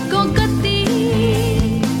पाखुरीको गति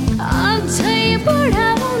अझै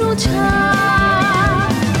बढाउनु छ।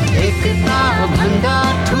 एकता भन्दा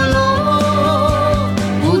ठुलो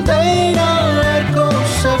हुँदैन अर्को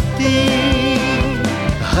शक्ति,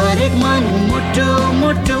 हरेक मन मुटु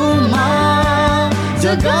मुटुमा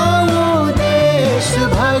जगाउनु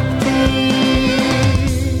देशभक्ति।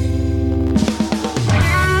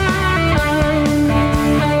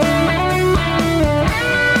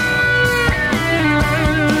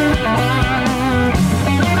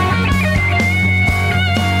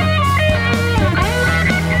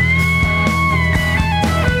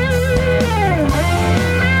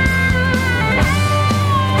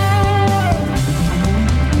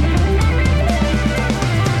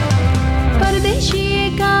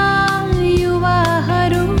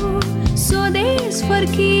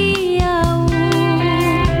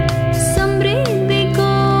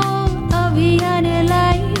 समृद्धिको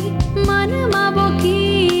अभियानलाई मनमा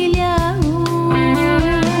बोकिल्याऊ।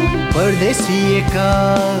 परदेशिएका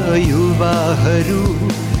युवाहरू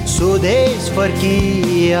स्वदेश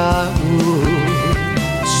फर्किआऊ,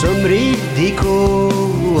 समृद्धिको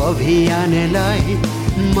अभियानलाई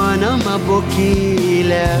मनमा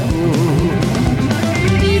बोकिल्याऊ।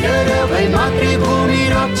 निडर भई मातृभूमि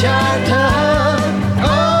रक्षार्थ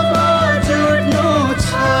अब जुट्नु छ,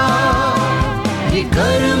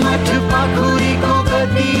 कर्मठ पाखुरीको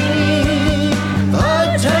गति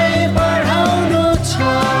अझै बढाउनु छ।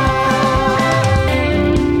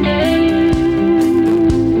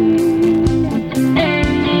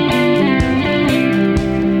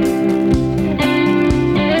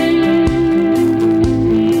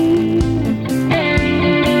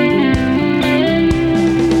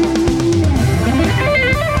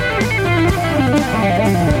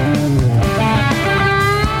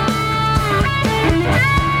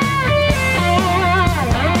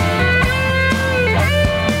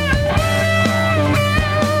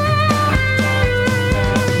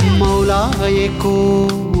 मौलाएको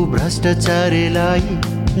भ्रष्टाचारलाई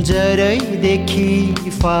जरैदेखि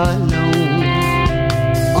फालौँ,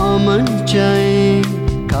 अमन चैन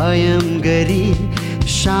कायम गरी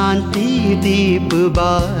शान्ति दीप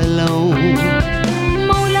बालौँ।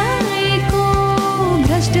 मौलाएको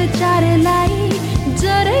भ्रष्टाचारलाई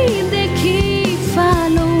जरैदेखि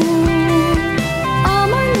फालौँ,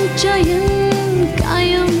 अमन चयन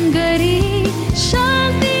कायम गरी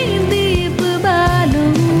शान्ति दीप बालौँ।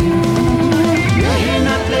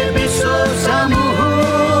 मेहनतले विश्व समूह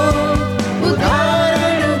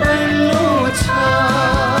उदाहरण बन्नु छ।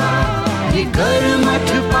 यी कर्मठ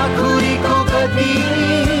पाखुरीको गति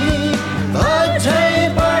अझै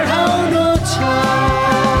बढाउनु छ।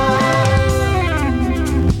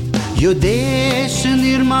 यो देश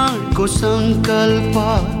निर्माणको सङ्कल्प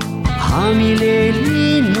हामीले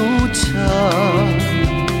लिनु छ।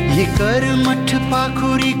 यी कर्मठ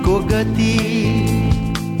पाखुरीको गति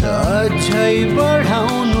अझै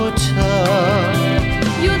बढाउनु छ।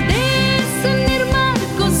 यो देश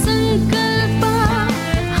निर्माणको सङ्कल्प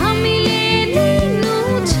हामीले लिनु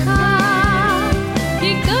छ।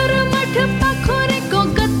 यी कर्मठ पाखुरीको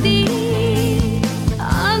गति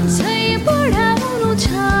अझै बढाउनु छ।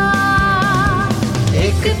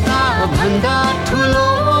 एकता भन्दा ठुलो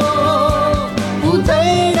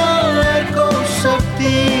हुँदैन अर्को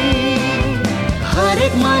शक्ति।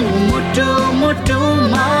 हरेक मन मुटु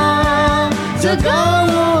मुटुमा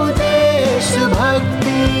जगाउनु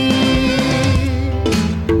देशभक्ति।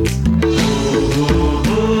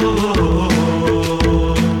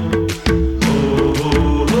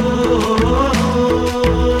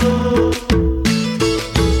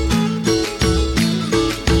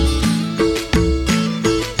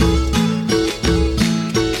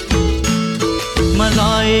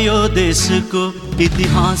 मलाई यो देशको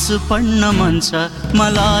इतिहास पढ्न मन छ।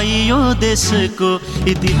 मलाई यो देशको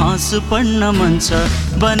इतिहास पढ्न मन छ।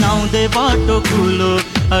 बनाउँदै बाटो खुलो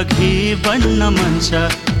अघि बढ्न मन छ।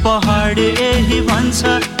 पहाड यही भन्छ,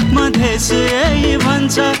 मधेस यही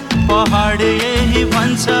भन्छ। पहाड यही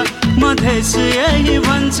भन्छ, मधेस यही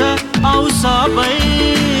भन्छ। आऊ सबै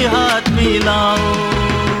हात मिलाऊ,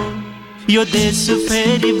 यो देश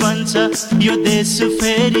फेरि बन्छ। यो देश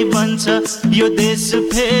फेरि बन्छ। यो देश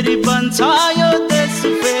फेरि बन्छ। यो देश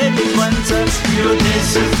फेरि बन्छ। यो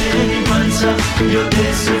देश फेरि बन्छ। यो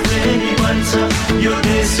देश फेरि बन्छ। यो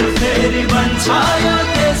देश फेरि बन्छ। यो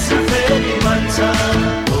देश फेरि बन्छ।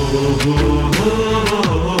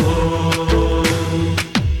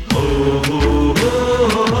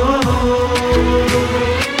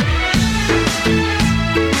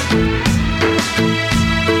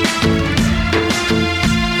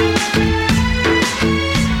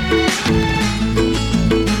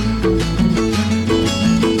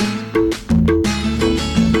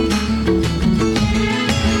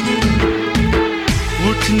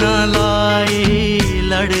 उठ्नलाई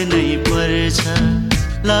लड्नै पर्छ,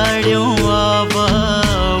 लड्यौँ अब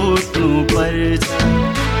उठ्नु पर्छ।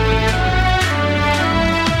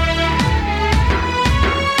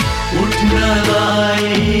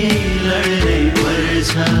 उठ्नलाई लड्नै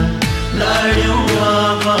पर्छ, लड्यौँ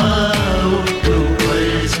अब उठ्नु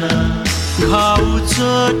पर्छ। घाउ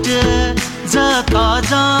चोट जता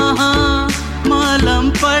जहाँ मलम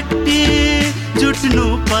पट्टी जुट्नु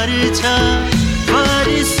पर्छ।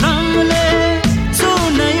 परिश्रमले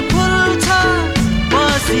सुनै फुल्छ,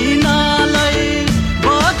 पसिनालाई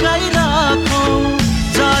बगाइराखौँ।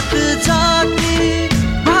 जात जाति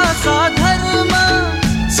भाषा धर्म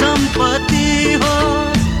सम्पत्ति हो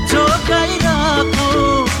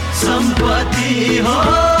जोगाइराखौँ। सम्पत्ति हो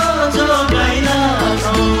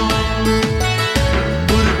जोगाइराखौँ।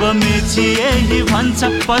 पूर्व मेची यही भन्छ,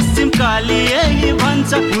 पश्चिम काली यही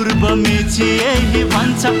भन्छ। पूर्व मेची यही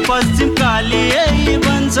भन्छ, पश्चिम काली यही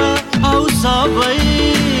भन्छ। आऊ सबै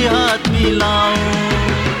हात मिलाऊ,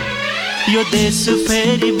 यो देश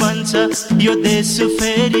फेरि बन्छ, यो देश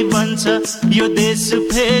फेरि बन्छ, यो देश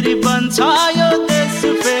फेरि बन्छ, यो देश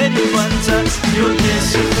फेरि बन्छ, यो देश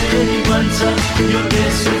फेरि बन्छ, यो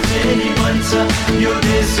देश फेरि बन्छ, यो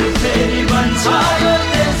देश फेरि बन्छ, यो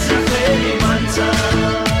देश फेरि बन्छ।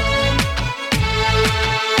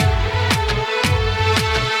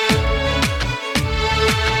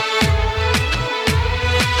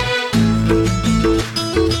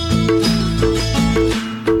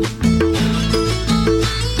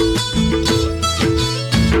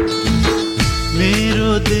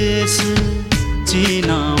 देश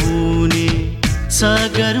चिनाउने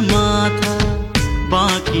सगरमाथा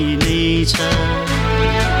बाँकी नै छ।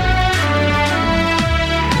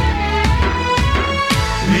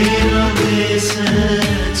 मेरो देश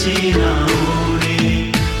चिनाउने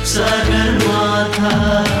सगरमाथा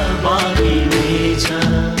बाँकी नै छ।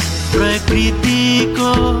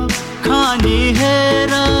 प्रकृतिको खानी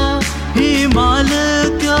हेर हिमाल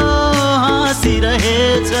त्यो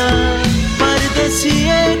हाँसिरहेछ।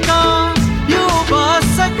 परदेशिएका युवा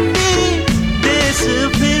शक्ति देश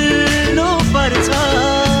फिर्नु पर्छ।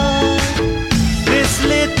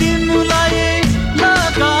 देशले तिमीलाई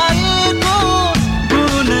लगाएको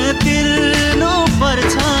गुण तिर्नु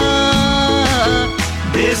पर्छ।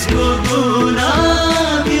 देशको गुण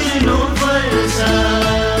तिर्नु पर्छ।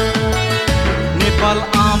 नेपाल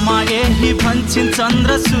आमा यही भन्छन्,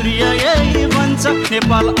 चन्द्र सूर्य यही भन्छ।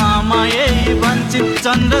 नेपाल आमा यही भन्छन्,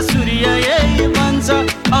 चन्द्र सूर्य यही भन्छ।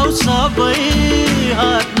 औ सबै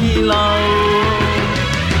हात मिलाऊ।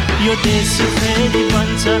 यो देश फेरि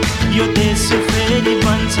बन्छ, यो देश फेरि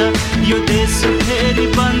बन्छ, यो देश फेरि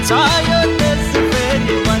बन्छ, यो देश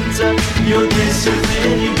फेरि बन्छ, यो देश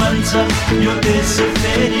फेरि बन्छ, यो देश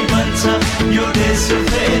फेरि बन्छ, यो देश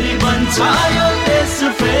फेरि बन्छ, यो देश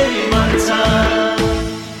फेरि बन्छ।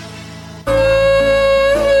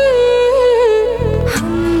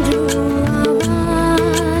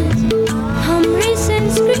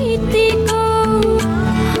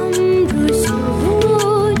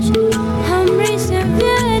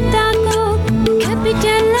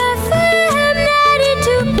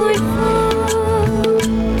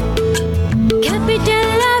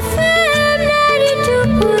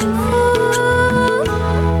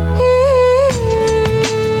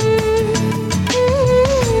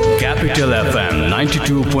 FM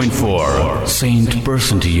 92.4 Saint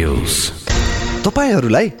person to use.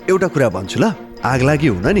 तपाईहरुलाई एउटा कुरा भन्छु ल, आगलागी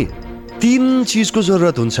हुन नि 3 चीजको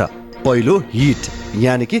जरुरत हुन्छ। पहिलो हिट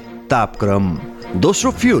यानी कि तापक्रम,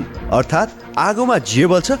 दोस्रो फ्युल अर्थात आगोमा जे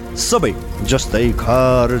बल्छ सबै, जस्तै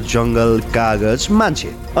घर, जंगल, कागज, मान्छे।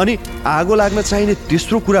 अनि आगो लाग्न चाहिने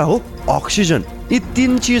तेस्रो कुरा हो अक्सिजन। यी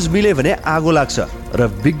 3 चीज मिले भने आगो लाग्छ र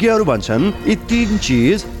विज्ञहरू भन्छन् यी 3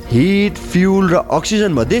 चीज हिट, फ्युल र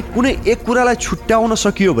अक्सिजन मध्ये कुनै एक कुरालाई छुट्याउन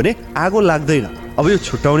सकियो भने आगो लाग्दैन। अब यो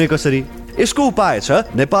छुट्याउने कसरी? यसको उपाय छ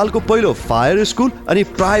नेपालको पहिलो फायर स्कुल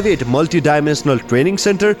अनि private multi dimensional training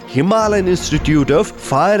centre Himalayan Institute of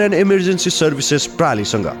Fire and Emergency Services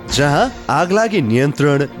प्रालीसँग, जहाँ आगलागी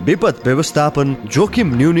नियन्त्रण, विपद व्यवस्थापन,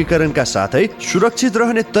 जोखिम न्यूनीकरणका साथै सुरक्षित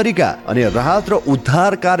रहने तरिका अनि राहत र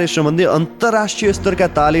उद्धार कार्य सम्बन्धी अन्तर्राष्ट्रिय स्तरका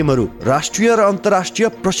तालिमहरू राष्ट्रिय र अन्तर्राष्ट्रिय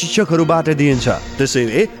प्रशिक्षकहरूबाट दिइन्छ।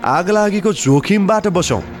 त्यसैले आगलागीको जोखिमबाट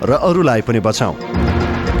बचौं र अरूलाई पनि बचाउँ।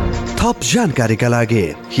 थप जानकारीका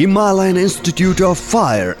लागि Himalayan Institute of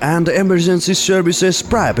Fire and Emergency Services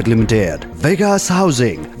Private Limited, Vegas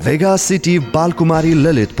housing, Vegas city, Balkumari,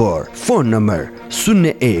 Lalitpur. Phone number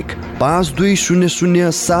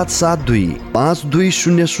 01-5200-772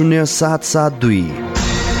 5200-772।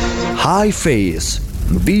 High face,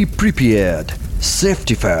 be prepared,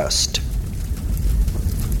 safety first.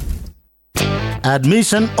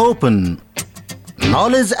 Admission open.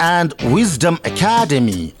 Knowledge and Wisdom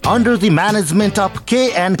Academy, under the management of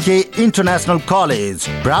K&K International College,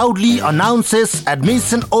 proudly announces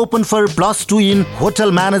admission open for +2 in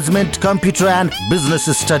Hotel Management, Computer and Business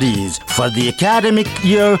Studies for the academic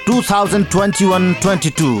year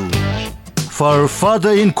 2021-22. For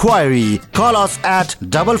further inquiry, call us at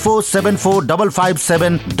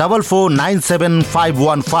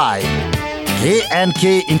 44745574497515.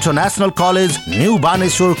 K&K International College, New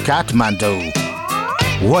Baneshwar, Kathmandu,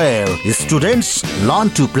 where students learn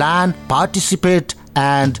to plan, participate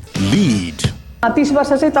and lead. 30 वर्ष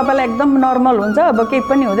चाहिँ तपाईलाई एकदम normal हुन्छ, अब केही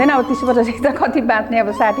पनि हुँदैन। अब 30 वर्षदेखि त कति बाँच्ने,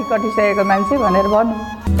 अब 60 कटिसकेको मान्छे भनेर भन्नु।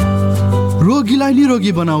 रोगीलाई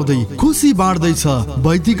निरोगी बनाउँदै खुसी बाँड्दैछ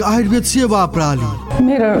वैदिक आयुर्वेद सेवा प्रणाली।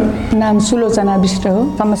 मेरो नाम सुलोचना विष्ट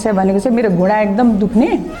हो। समस्या भनेको चाहिँ मेरो घुँडा एकदम दुख्ने,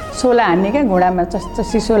 सोला हान्ने क्या, घुँडामा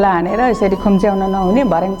चस्चसी सोला हानेर यसरी खुम्च्याउन नहुने,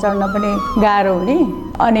 भर्याङ चढ्न पनि गाह्रो हुने।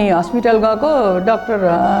 अनि हस्पिटल गएको,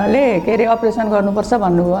 डाक्टरले के अरे अपरेसन गर्नुपर्छ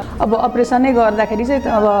भन्नुभयो। अब अपरेसनै गर्दाखेरि चाहिँ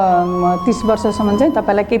अब 30 वर्षसम्म चाहिँ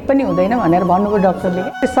तपाईँलाई केही पनि हुँदैन भनेर भन्नुभयो डाक्टरले।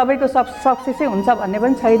 सबैको सक्सेसै हुन्छ भन्ने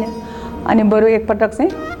पनि छैन। अनि बरु एकपटक चाहिँ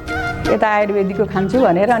यता आयुर्वेदिकको खान्छु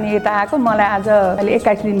भनेर अनि यता आएको। मलाई आज अहिले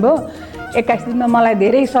 21 दिन भयो। 21 दिनमा मलाई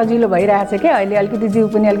धेरै सजिलो भइरहेछ क्या। अहिले अलिकति जिउ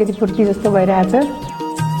पनि अलिकति फुर्ती जस्तो भइरहेछ।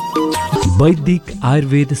 वैदिक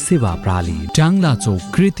Ayurved Sewa Pranali, Tangla Chowk,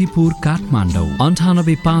 Kirtipur, Kathmandu.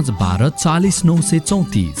 985112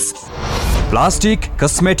 40934। Plastic,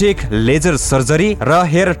 cosmetic, laser surgery र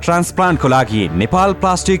हेयर ट्रान्सप्लान्टको लागि नेपाल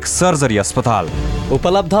प्लास्टिक सर्जरी अस्पताल।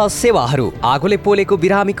 उपलब्ध सेवाहरू: आगोले पोलेको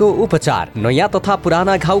बिरामीको उपचार, नयाँ तथा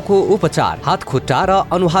पुराना घाउको उपचार, हात खुट्टा र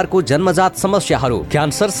अनुहारको जन्मजात समस्याहरू,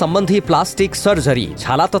 क्यान्सर सम्बन्धी प्लास्टिक सर्जरी,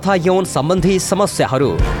 छाला तथा यौन सम्बन्धी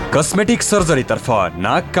समस्याहरू। कस्मेटिक सर्जरी तर्फ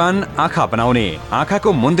नाक, कान, आँखा बनाउने,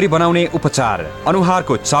 आँखाको मुन्द्री बनाउने उपचार,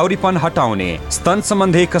 अनुहारको चाउरीपन हटाउने, स्तन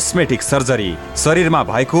सम्बन्धी कस्मेटिक सर्जरी, शरीरमा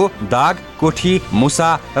भएको दाग, कोठी,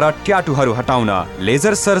 मुसा र ट्याटुहरू हटाउन,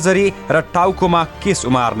 लेजर सर्जरी र टाउकोमा केश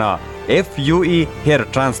उमार्न, FUE हेयर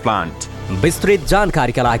ट्रान्सप्लान्ट। विस्तृत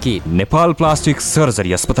जानकारीका लागि नेपाल प्लास्टिक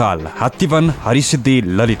सर्जरी अस्पताल, हात्तीवन, हरिसिद्धि,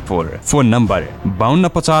 ललितपुर। Phone number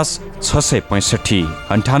 5250 665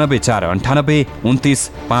 98498 29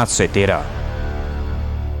 513।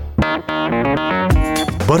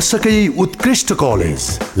 वर्षकै उत्कृष्ट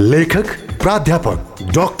कलेज, लेखक, प्राध्यापक,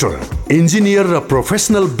 डाक्टर, इन्जिनियर र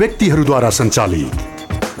प्रोफेसनल व्यक्तिहरूद्वारा सञ्चालित।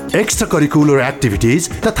 एक्स्ट्रा करिकुलर एक्टिभिटिज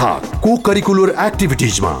तथा को करिकुलर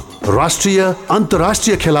एक्टिभिटिजमा राष्ट्रिय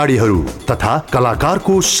अन्तर्राष्ट्रिय खेलाडीहरू तथा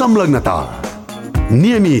कलाकारको संलग्नता।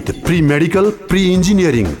 नियमित प्री मेडिकल, प्री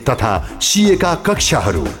इन्जिनियरिङ तथा CA का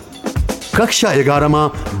कक्षाहरू। कक्षा 11 मा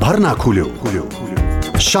भर्ना खुल्यो।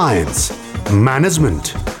 साइन्स, म्यानेजमेन्ट,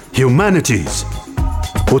 ह्युम्यानिटिज,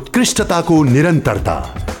 उत्कृष्टताको निरन्तरता।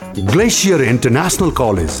 Glacier international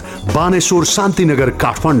college, Baneshwar, Shantinagar,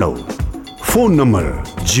 Kathmandu. Phone number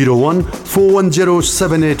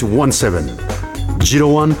 0141078117,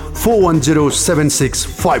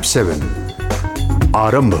 0141076657।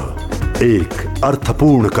 आरम्भ एक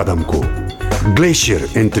अर्थपूर्ण कदमको। Glacier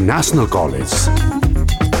international college.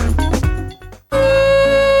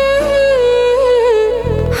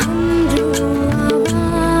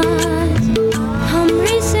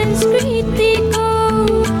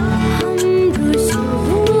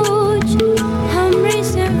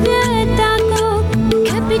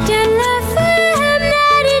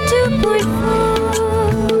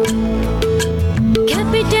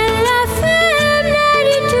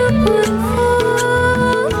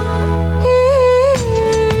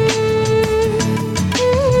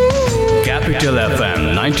 FM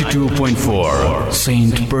 92.4,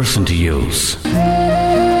 Saint Person to Use.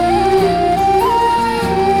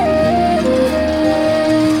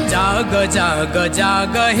 जाग जाग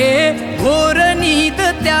जाग हे, घोर नींद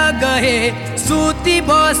त्याग हे, सूती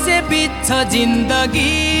बसे बिछ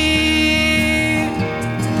जिन्दगी।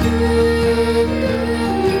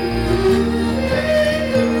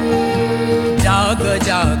 जाग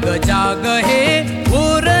जाग जाग हे,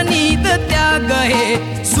 घोर नींद त्याग हे,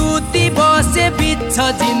 सूती बसे बिछ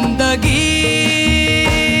जिन्दगी।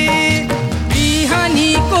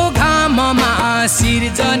 बिहानीको घाममा,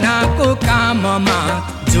 सिर्जनाको काममा,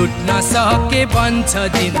 जुट्न सके बन्छ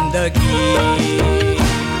जिन्दगी।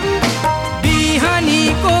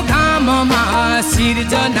 बिहानीको घाममा,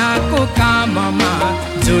 सिर्जनाको काममा,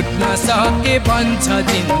 जुट्न सके बन्छ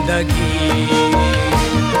जिन्दगी।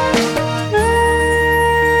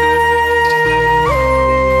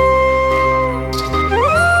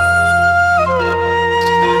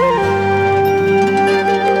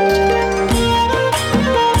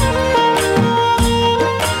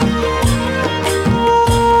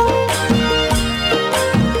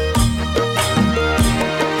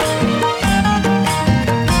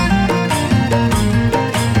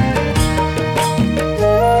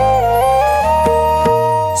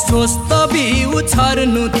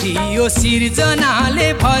 छर्नु थियो, सिर्जनाले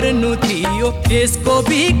भर्नु थियो, देशको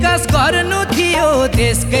विकास गर्नु थियो,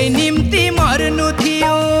 देशकै निम्ति मर्नु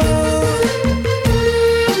थियो।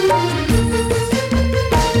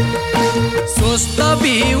 स्वस्थ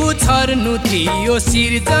बिउ छर्नु थियो,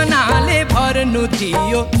 सिर्जनाले भर्नु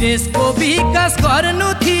थियो, देशको विकास गर्नु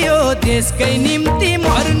थियो, देशकै निम्ति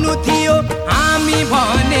मर्नु थियो। हामी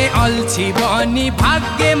भने अल्छी भनी,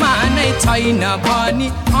 भाग्यमा नै छैन भनी,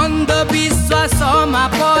 अन्धविश्वासमा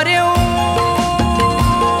पर्यौं।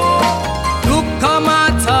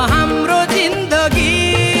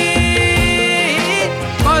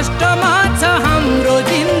 कष्टमा छ हाम्रो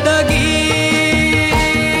जिन्दगी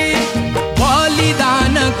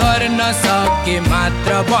बलिदान गर्न सके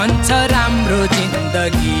मात्र बन्छ राम्रो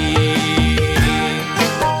जिन्दगी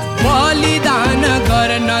बलिदान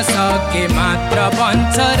गर्न सके मात्र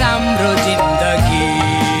बन्छ राम्रो जिन्दगी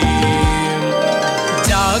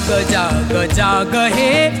जाग जाग जाग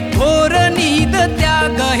हे घोर निद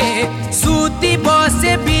त्याग हे सुती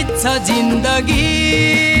बसे बित्छ जिन्दगी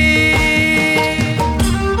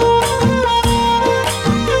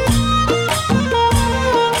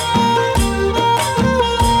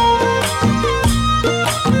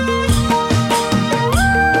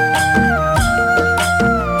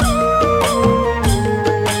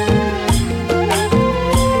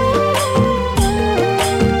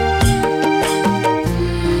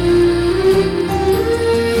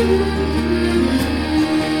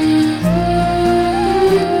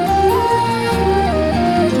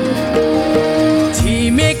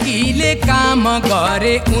काम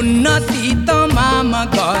गरे उन्नति तमाम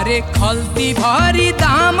गरे खल्ती भरी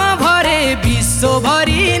दाम भरे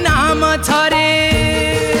विश्वभरि नाम छरे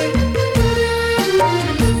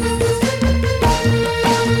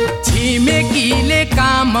छिमेकीले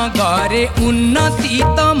काम गरे उन्नति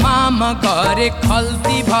तमाम गरे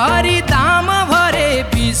खल्ती भरी दाम भरे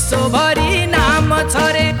विश्वभरि नाम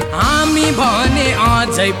छरे हामी भने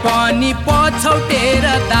अझै पनि पछौटेर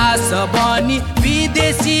दास बनी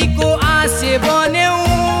विदेशीको आशे बन्यौ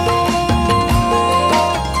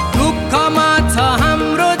दुःखमा छ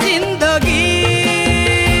हाम्रो जिन्दगी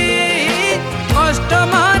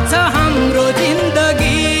कष्टमा छ हाम्रो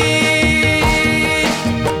जिन्दगी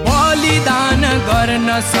बलिदान गर्न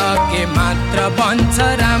सके मात्र बन्छ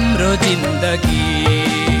राम्रो जिन्दगी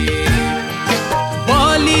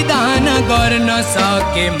बलिदान गर्न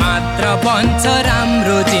सके मात्र बन्छ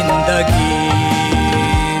राम्रो जिन्दगी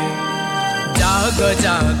जाग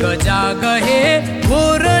जाग जाग हे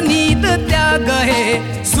घोर निद त्याग हे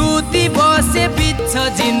सुती बसे बित्छ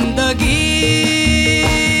जिन्दगी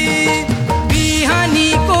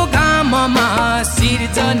बिहानीको घाममा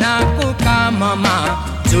सिर्जनाको काममा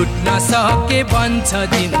जुट्न सके बन्छ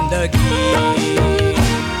जिन्दगी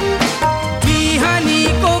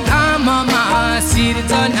बिहानीको घाममा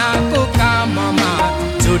सिर्जनाको काममा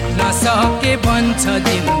जुट्न सके बन्छ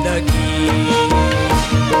जिन्दगी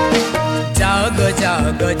जाग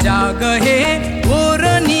जाग जाग हे घोर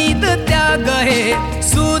निद त्याग हे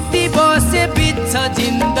सुती बसे बित्छ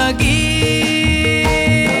जिन्दगी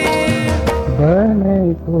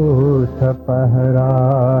बनेको छ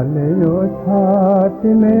पहराले यो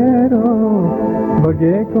छाती मेरो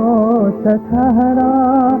बगेको छ छहरा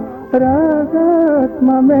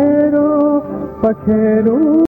रगतमा मेरो पखेरु